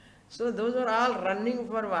 So those are all running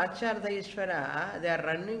for Vachartha Ishvara. They are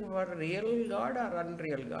running for real God or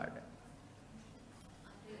unreal God?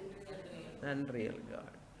 Unreal God.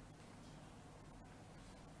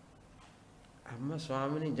 Amma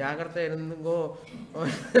Swamini, Jagrata irundungo.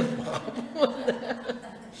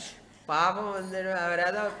 Pavam vandenu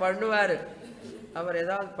avar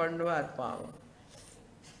panduvar pavam.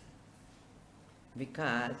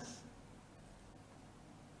 Because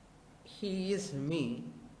he is me.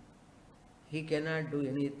 He cannot do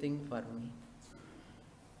anything for me.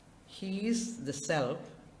 He is the self.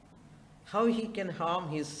 How he can harm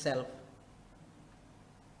his self?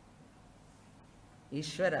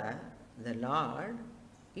 Ishvara, the Lord,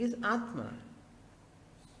 is Atma.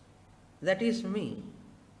 That is me.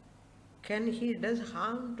 Can he does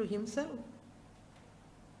harm to himself?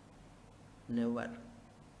 Never.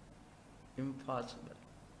 Impossible.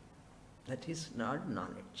 That is not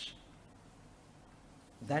knowledge.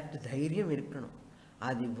 That ಧೈರ್ಯ ಇರ್ಕணும்.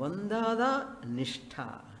 ಅದು ಒಂದಾದ ನಿಷ್ಠ.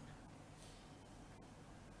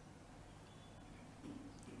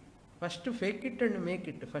 First fake it and make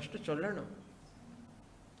it. First சொல்லணும்.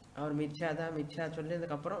 அவர் மிச்சா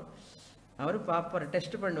சொல்லியதுக்கப்புறம் அவர் பார்ப்பார்,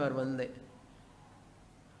 test பண்ணுவார் வந்து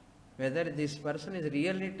whether this person is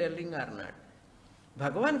really telling or not.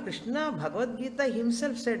 Bhagavan Krishna, Bhagavad Gita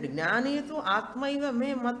himself said, Jnanetu Atmaiva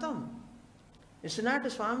me matam. It's not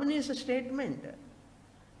Swamini's statement.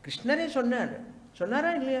 கிருஷ்ணரே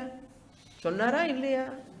சொன்னாரா இல்லையா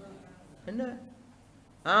என்ன?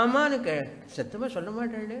 ஆமான்னு சத்தமாக சொல்ல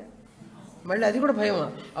மாட்டாரு. மళ్ళీ அது கூட பயமா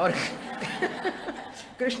அவருக்கு.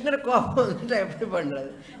 கிருஷ்ணர் கோபம் வந்துட்டா எப்படி பண்ணுறது?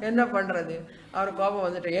 என்ன பண்ணுறது? அவர் கோபம்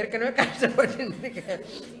வந்துட்டு ஏற்கனவே கஷ்டப்பட்டு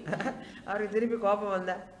அவருக்கு திருப்பி கோபம்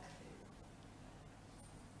வந்தா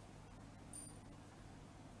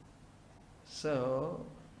so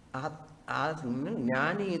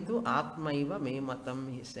ஞானிது ஆத்மைவ மே மதம்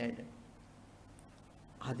he said.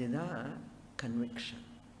 அதுதான் conviction.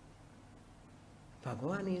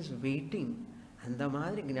 Bhagavan is waiting. அந்த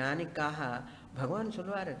மாதிரி ஞானிக்காக பகவான்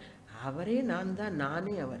சொல்லுவார், அவரே நான் தான்,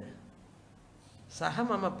 நானே அவர். சஹ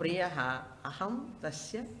மம பிரியா அஹம்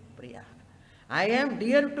தஸ்ய பிரியா. ஐ ஆம்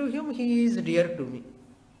dear to him, he is dear to me.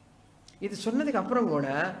 இது சொன்னதுக்கு அப்புறம் கூட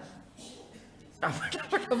டப்ப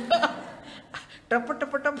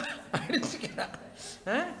டப்ப டப்ப அடிச்சுக்கிறான்.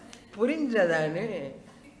 புரிஞ்சதானே?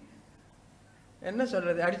 என்ன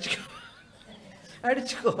சொல்றது? அடிச்சுக்கோ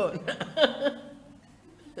அடிச்சுக்கோ.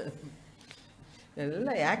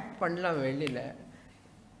 எல்லாம் ஆக்ட் பண்ணலாம் வெளியில்,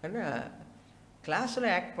 ஆனால் கிளாஸில்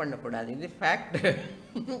ஆக்ட் பண்ணக்கூடாது. இது ஃபேக்ட்.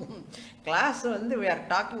 கிளாஸ் வந்து we are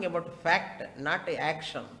talking about fact, not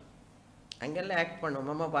action. அங்கெல்லாம் ஆக்ட் பண்ணும்.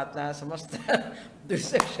 மம பார்த்தா சமஸ்த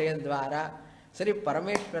துஷயத்வாரா சரி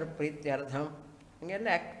பரமேஸ்வர் பிரீத்தியர்த்தம்,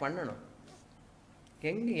 அங்கெல்லாம் ஆக்ட் பண்ணணும்.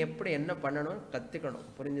 எங்கே எப்படி என்ன பண்ணணும் கற்றுக்கணும்.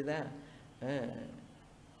 புரிஞ்சுதா?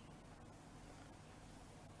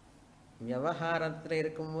 விவகாரத்தில்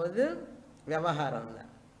இருக்கும்போது விவகாரம்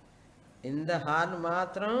தான். இந்த ஹால்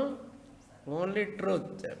மாத்திரம் ஓன்லி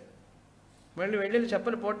ட்ரூத். வெளியில்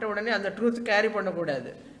செப்பல் போட்ட உடனே அந்த ட்ரூத் கேரி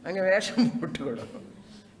பண்ணக்கூடாது, அங்கே வேஷம் போட்டுக்கணும்.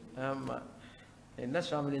 ஆமாம். என்ன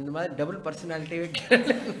சுவாமி இந்த மாதிரி டபுள் பர்சனாலிட்டி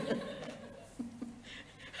வைக்கிறது?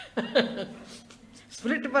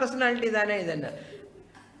 ஸ்பிரிட் பர்சனாலிட்டி தானே இது? என்ன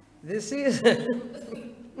this is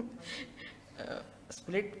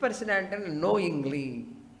spirit personality. knowingly,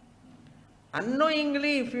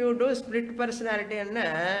 unknowingly if you do split personality என்ன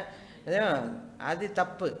அது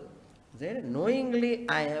தப்பு. knowingly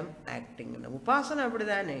I am acting. உபாசனா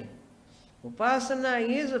அப்படிதானே? உபாசனா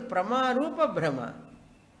is pramarupa brahma.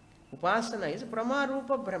 Upasana is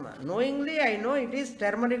pramarupa brahma. Knowingly I know it is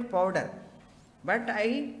turmeric powder, but I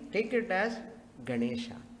take it as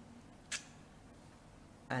Ganesha.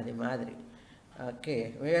 adi madri. Okay,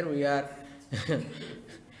 where we are?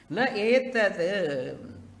 Na etad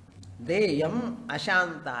deyam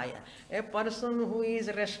ashantaya. A person who is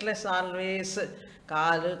restless always,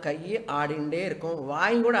 காலு கை ஆடிண்டே இருக்கும்,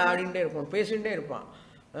 வாய் கூட ஆடிண்டே இருக்கும், பேசிகிட்டே இருப்பான்.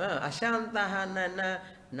 அசாந்தாகன்னா என்ன?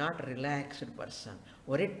 Not relaxed person.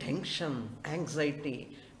 ஒரே tension, anxiety,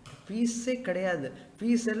 பீஸே கிடையாது.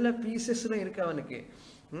 Piece எல்லாம் பீசஸில் இருக்கு அவனுக்கு.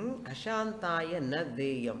 அசாந்தாய ந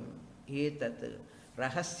தேயம் ஏதத்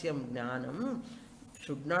ரகசியம் ஞானம்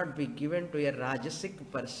should not be given to a rajasic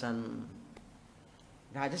person.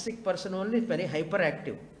 Rajasic person only is very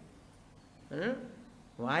hyperactive.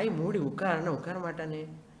 வாய் மூடி உட்காரனா உட்கார மாட்டானே,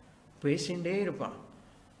 பேசிகிட்டே இருப்பான்.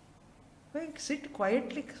 Chit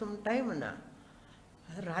quietly some time. Anna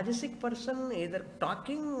rajasic person either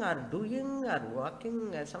talking or doing or walking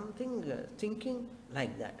or something, thinking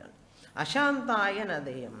like that. அசாந்தாய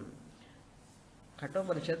நதேயம்.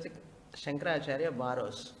 Kathopanishad Shankaracharya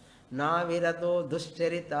பாரோஸ் நா விரதோ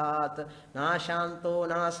துஷ்சரிதாத் நா சாந்தோ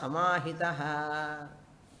நா சமாஹிதஹ.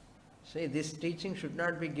 See, this teaching should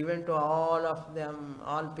not be given to all of them,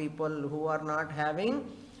 all people who are not having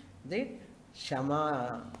the shama.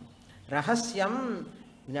 Rahasyam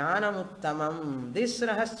jnanamuttamam. This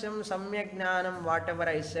rahasyam samyak jnanam, whatever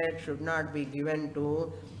I said, should not be given to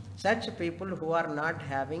such people who are not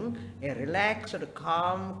having a relaxed,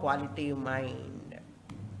 calm, quality mind.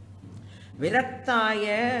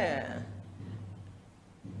 Viraktaya.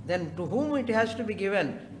 Then to whom it has to be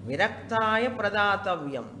given? Viraktaya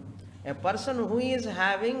pradatavyam. A person who is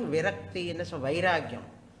having virakti, in a vairagyam,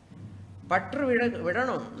 patru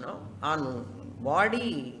vidanum, no, on body,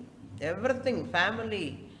 everything, family,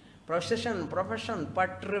 profession,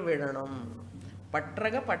 patru vidanum.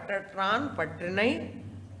 Patraga patratran patrinai.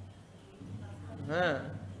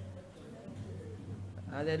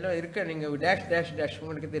 அதெல்லாம் இருக்க நீங்கள் dash dash dash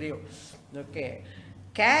உங்களுக்கு தெரியும். Okay.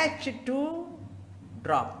 Catch to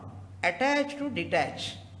drop, attach to detach,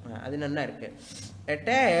 அது நல்லா இருக்கு.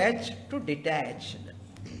 Attach to detached.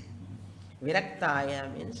 Viraktaya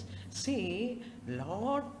means, see,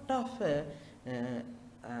 lot of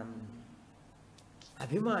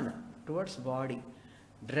abhimana towards body,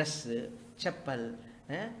 dress, chappal,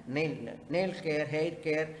 nail care, hair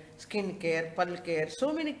care, skin care, pal care, so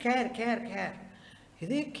many care.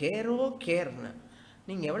 இதே கேரோ கேர்னா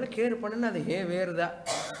நீங்கள் எவ்வளோ care பண்ணுன்னா அது ஹேவேர் தான்.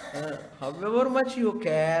 however much you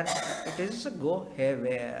care, it is go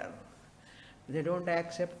haywire. They don't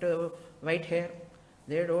accept white hair,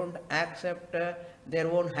 they don't accept their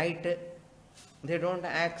own height, they don't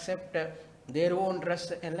accept their own dress.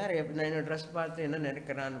 எல்லாரும் நான் dress பார்த்து என்ன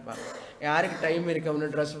நினைக்கிறான்னு பார்க்க, யாருக்கு டைம் இருக்கு அவனு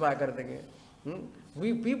ட்ரெஸ் பார்க்கறதுக்கு? We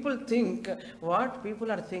people think what people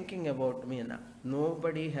are thinking about me.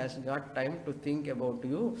 Nobody has got time to think about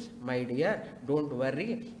you, my dear. Don't worry,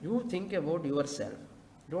 you think about yourself,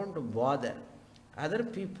 don't bother. Other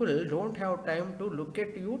people don't have time to look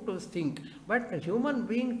at you to think. But human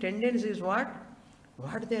being tendency is what?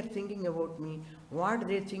 What they are thinking about me, what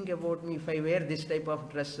they think about me if I wear this type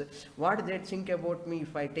of dress, what they think about me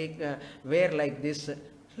if I wear like this.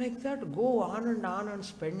 Like that, go on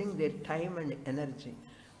spending their time and energy.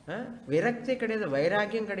 விரக்தி கிடையாது,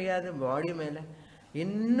 வைராக்கியம் கிடையாது பாடி மேலே,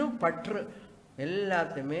 இன்னும் பற்று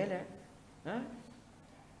எல்லாத்து மேலே.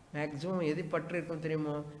 Maximum எது பற்று இருக்கும்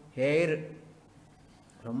தெரியுமோ? ஹேரு,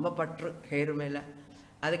 ரொம்ப பற்று ஹேரு மேலே.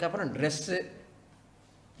 அதுக்கப்புறம் dress,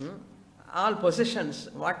 all possessions,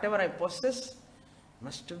 whatever I possess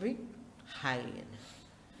must be high.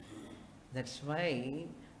 That's why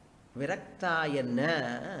viraktayana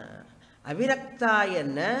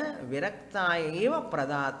aviraktayana viraktayeva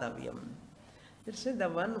pradatavyam. It's the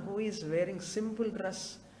one who is wearing simple dress,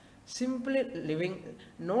 simply living,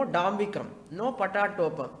 no dambikam, no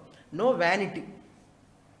patatopam, no vanity,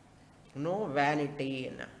 no vanity.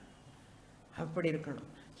 அப்படி இருக்கணும்.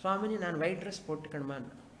 சுவாமினி நான் white dress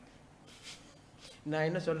போட்டுக்கணுமான்னு நான்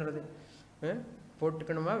என்ன சொல்கிறது?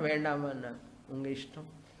 போட்டுக்கணுமா வேண்டாமான்னா உங்கள் இஷ்டம்.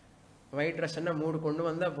 White ட்ரெஸ்ன்னா மூடு கொண்டு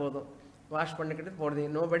வந்தால் போதும், வாஷ் பண்ணிக்கிட்டு போடுறது.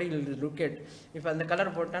 Nobody look at. இப்போ அந்த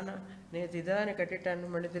கலர் போட்டான்னா நேற்று இதானே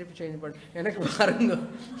கட்டிட்டான்னு மறுபடியும் திருப்பி சேஞ்ச் பண்ண எனக்கு பாருங்க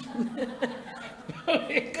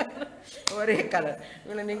ஒரே கலர்.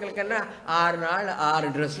 இல்லை நீங்களுக்கு என்ன 6 நாள் 6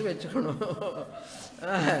 ட்ரெஸ்ஸு வச்சுக்கணும்.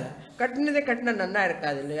 கட்டினதே கட்டினா நன்னா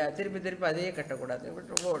இருக்காது இல்லையா? திருப்பி திருப்பி அதையே கட்டக்கூடாது.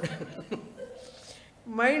 விட்டு போடு.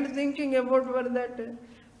 Mind thinking about var that.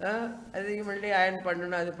 அதுக்கு முன்னாடி அயன்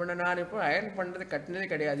பண்ணணும், அது பண்ண. நான் இப்போ அயன் பண்ணுறது கட்டினதே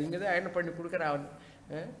கிடையாது, இங்கே தான் அயன் பண்ணி கொடுக்குறேன்.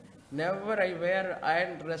 Never I where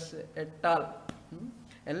iron dress Ed all.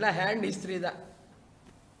 எல்லாம் ஹேண்ட் இஸ்திரி தான்.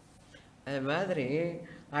 அது மாதிரி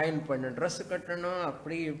அயன் பண்ண ட்ரெஸ்ஸு கட்டணும்.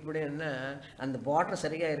 அப்படி இப்படி என்ன அந்த பார்டர்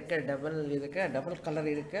சரியாக இருக்க, டபுள் இருக்க, டபுள் கலர்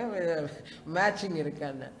இருக்க, மேட்சிங்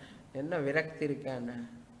இருக்கான்னு, என்ன விரக்தி இருக்கான்னு.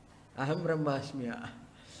 அகம் பிரம்மாஸ்மியா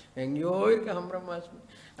எங்கேயோ இருக்க. அகம் பிரம்மாஸ்மி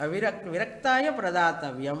விரக்தாய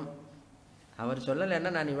பிரதாத்தவியம். அவர் சொல்லலைன்னா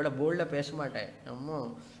நான் இவ்வளோ போல்டில் பேச மாட்டேன். அம்மோ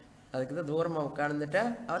அதுக்கு தான் தூரமாக உட்கார்ந்துட்டேன்.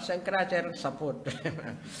 அவர் சங்கராச்சாரியர் சப்போர்ட்.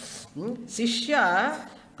 சிஷ்யா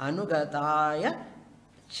அனுகதாய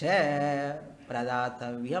ச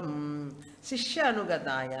பிரதாத்தவியம். சிஷ்ய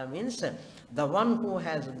அனுகதாய means the one who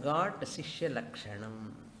has God சிஷ்ய லக்ஷணம்.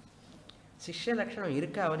 சிஷ்ய லக்ஷணம்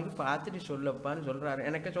இருக்க அவனுக்கு பார்த்துட்டு சொல்லப்பான்னு சொல்கிறாரு.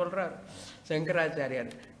 எனக்கு சொல்கிறார்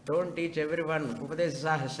சங்கராச்சாரியார், don't teach every one. Upadesa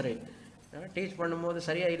சாஹஸ்ரி teach பண்ணும்போது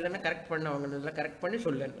சரியாக இல்லைன்னா கரெக்ட் பண்ண, அவங்க நல்லா கரெக்ட் பண்ணி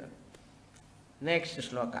சொல்லுங்க. நெக்ஸ்ட்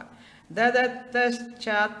ஸ்லோகா.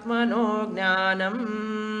 ததத்தாத்மனோ ஞானம்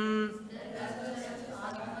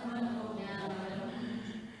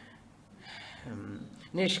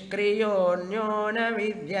நிஷ்க்ரியோன்யோ ந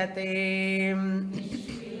வித்யதே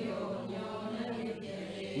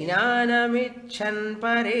ஞானமிச்சன்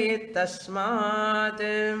பரே தஸ்மாத்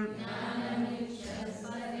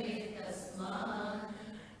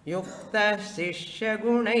யுக்த சிஷ்ய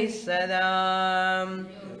குணை சதா.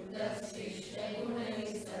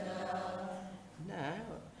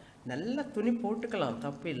 நல்ல துணி போட்டுக்கலாம்,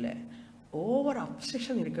 தப்பு இல்லை. ஓவர்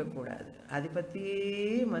அப்சஷன் இருக்கக்கூடாது, அதை பற்றியே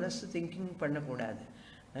மனசு திங்கிங் பண்ணக்கூடாது.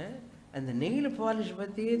 அந்த நெயில் பாலிஷ்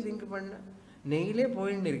பற்றியே திங்க் பண்ண, நெயிலே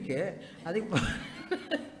போயின்னு இருக்கு, அதுக்கு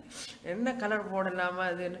என்ன கலர் போடலாமா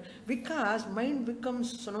அதுன்னு. பிகாஸ் மைண்ட்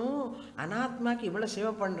பிகம்ஸ் அனாத்மாக்கு இவ்வளோ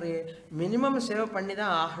சேவை பண்ணுறே, மினிமம் சேவை பண்ணி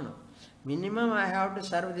தான் ஆகணும். Minimum I have to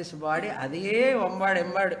serve this body. அதையே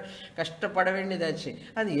எம்பாடு கஷ்டப்பட வேண்டியதாச்சு.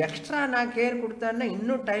 அது எக்ஸ்ட்ரா நான் கேர் கொடுத்தான்னா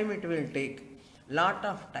இன்னும் time it will take lot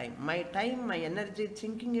of time. My energy,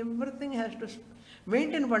 thinking, every thing has to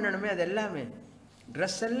maintain பண்ணணுமே. அது எல்லாமே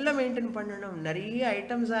ட்ரெஸ் எல்லாம் மெயின்டைன் பண்ணணும். நிறைய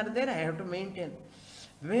items R there, I have to maintain.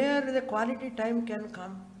 Where the quality time can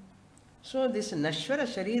come. So this நஸ்வர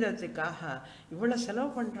சரீரத்துக்காக இவ்வளோ செலவு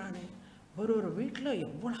பண்ணுறானே. ஒரு வீட்டில்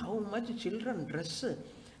எவ்வளோ, how much children dress,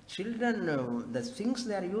 children, the things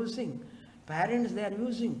they are using, parents they are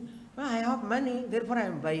using. I have money, therefore I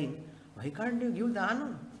am buying. Why can't you give dana?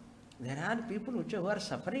 There are people who are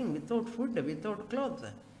suffering without food, without clothes.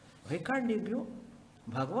 Why can't you give?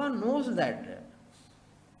 Bhagavan knows that.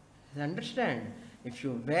 Understand? If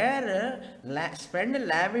you spend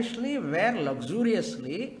lavishly, wear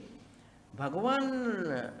luxuriously, Bhagavan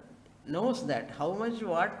knows that how much,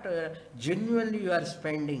 what genuinely you are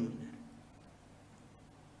spending.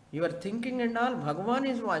 Your thinking and all, Bhagavan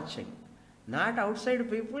is watching, not outside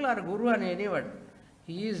people or Guru or anyone.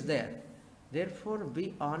 He is there. Therefore, be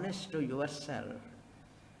honest to yourself.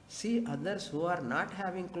 See others who are not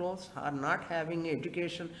having clothes, are not having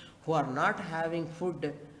education, who are not having food.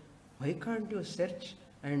 Why can't you search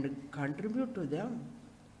and contribute to them?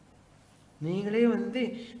 நீங்களே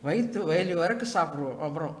வயிற்று வயலி வரைக்கும் சாப்பிடுவோம்,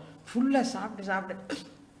 அப்புறம் ஃபுல்லாக சாப்பிட்டு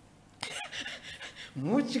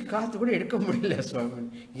மூச்சு காற்று கூட எடுக்க முடியல சுவாமி.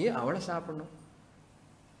 ஏன் அவ்வளோ சாப்பிடணும்?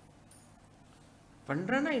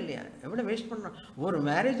 பண்ணுறானா இல்லையா? எவ்வளோ வேஸ்ட் பண்ணுறான்? ஒரு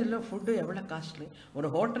மேரேஜில் ஃபுட்டு எவ்வளோ காஸ்ட்லி, ஒரு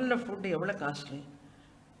ஹோட்டலில் ஃபுட்டு எவ்வளோ காஸ்ட்லி?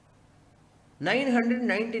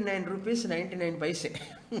 999 rupees 99 paise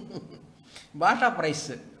பாட்டா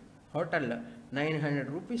ப்ரைஸு ஹோட்டலில்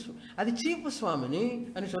 900 rupees. அது சீப்பு சுவாமினி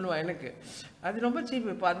అని சொல்லுவான் எனக்கு. அது ரொம்ப சீப்பு.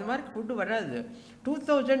 இப்போ அந்த மாதிரி ஃபுட்டு வராது.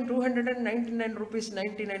 2299 rupees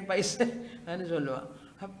 99 paise అని சொல்லுவான்.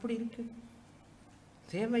 அப்படி இருக்கு.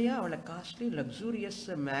 தேவையா அவ்வளோ costly luxurious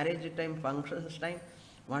marriage time, functions time,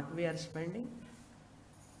 what we are spending?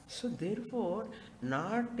 So therefore,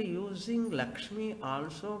 not using Lakshmi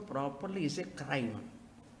also properly is a crime.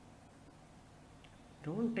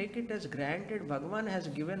 Don't take it as granted. Bhagavan has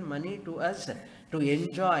given money to us to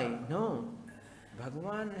enjoy. No.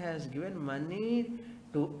 Bhagavan has given money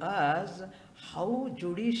to us. How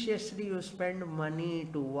judiciously you spend money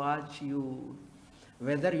to watch you.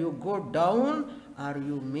 Whether you go down or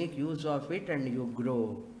you make use of it and you grow,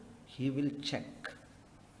 he will check.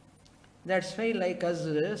 That's why, like us,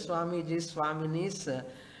 Swamijis, Swaminis,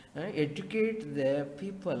 educate the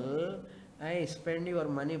people. Spend your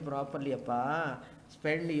money properly, appa.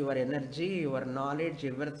 Spend your energy, your knowledge,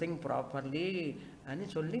 everything properly. And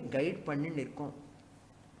solli guide pannindi irukom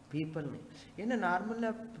people. In a normal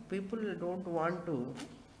people don't want to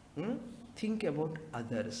think about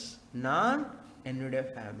others. Non என்னுடைய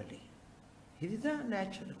family, இதுதான்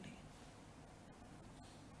naturally.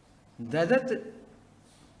 ததத்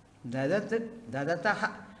ததத் தததஹ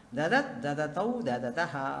ததத் தததௌ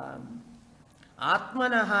தததஹ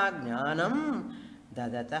ஆத்மனஹ ஞானம்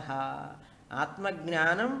தததஹ.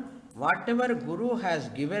 ஆத்மஜானம், what ever Guru has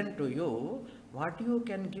given to you, what you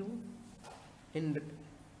can give in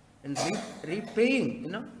repaying,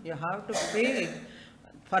 you have to pay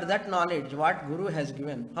for that knowledge what Guru has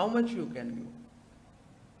given. How much you can give?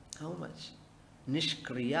 How much?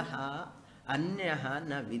 Nishkriyaha anyaha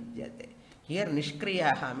na vidyate. Here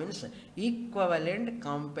nishkriyaha means equivalent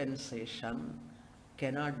compensation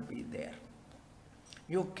cannot be there.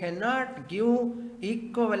 You cannot give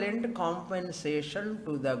equivalent compensation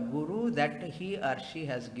to the Guru that he or she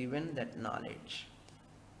has given that knowledge.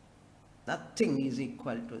 Nothing is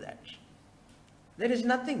equal to that. There is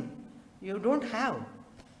nothing. You don't have.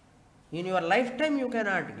 In your lifetime you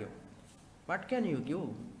cannot give. What can you give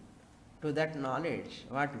to that knowledge?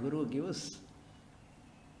 What Guru gives?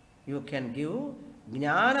 You can give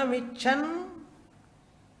jnanamichan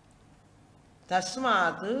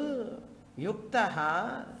tasmat yuktaha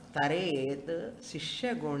taret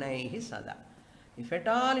sishya gunaihi sada. If at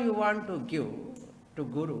all you want to give to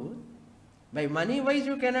Guru, by money wise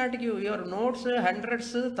you cannot give. Your notes,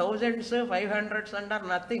 hundreds, thousands, 500s and are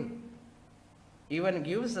nothing. Even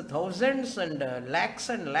gives thousands and lakhs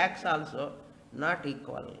also, not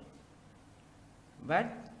equal. But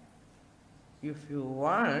if you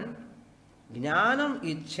want jnanam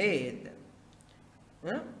ichet,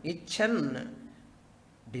 ichan,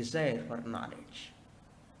 desire for knowledge.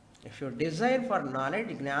 If you desire for knowledge,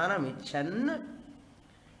 jnanam ichan,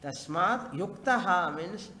 tasmat yuktaha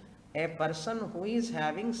means a person who is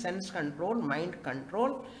having sense control, mind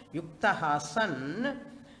control, yuktaha san,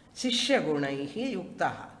 Sishya gunaihi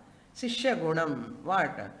yuktaha. Sishya gunam,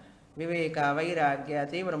 what? Viveka, vairagya,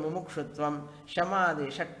 tevra mumukshutvam,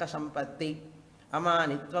 shamadi, shakta sampatti,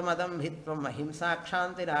 amanitvam, adambhitvam, ahimsa,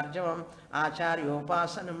 kshanti, arjavam,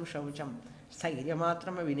 acharyopasanam, shaucham,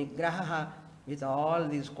 sthairyamatram, vinigraha. With all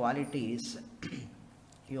these qualities,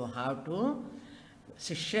 you have to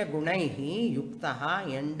Sishya gunaihi yuktaha,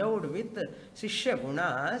 endowed with Sishya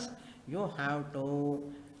gunas, you have to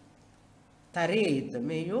taret,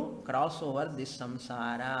 may you cross over this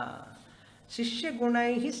samsara. Sishya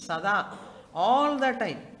gunaihi sada, all the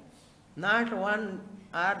time, not one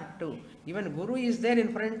or two. Even Guru is there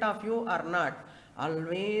in front of you or not,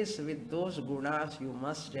 always with those gunas you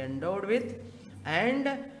must endowed with, and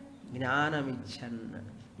jnanamichan,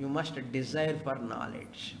 you must desire for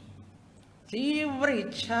knowledge. Tivra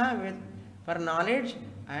ichha for knowledge,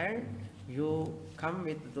 and you come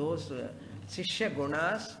with those Sishya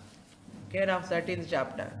gunas. Care of 13th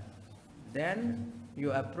chapter. Then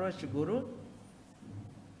you approach Guru,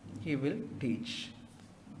 he will teach.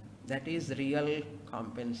 That is real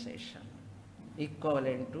compensation.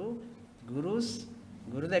 Equivalent to Guru's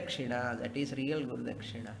Guru Dakshina, that is real Guru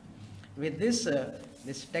Dakshina. With this,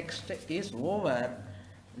 this text is over.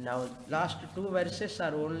 Now last two verses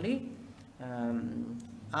are only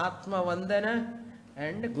Atma Vandana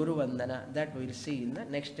and Guru Vandana. That we will see in the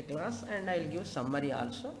next class, and I will give summary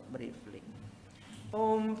also briefly.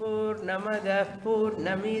 ॐ पूर्णमदः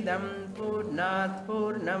पूर्णमिदं पूर्णात्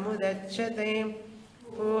पूर्णमुदच्यते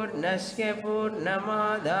पूर्णस्य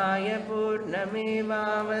पूर्णमादाय पूर्णमेवावशिष्यते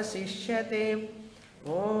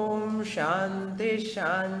ॐ शान्ति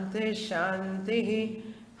शान्ति शान्तिः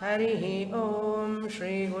हरिः ॐ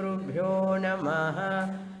श्रीगुरुभ्यो नमः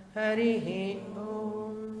हरिः ॐ।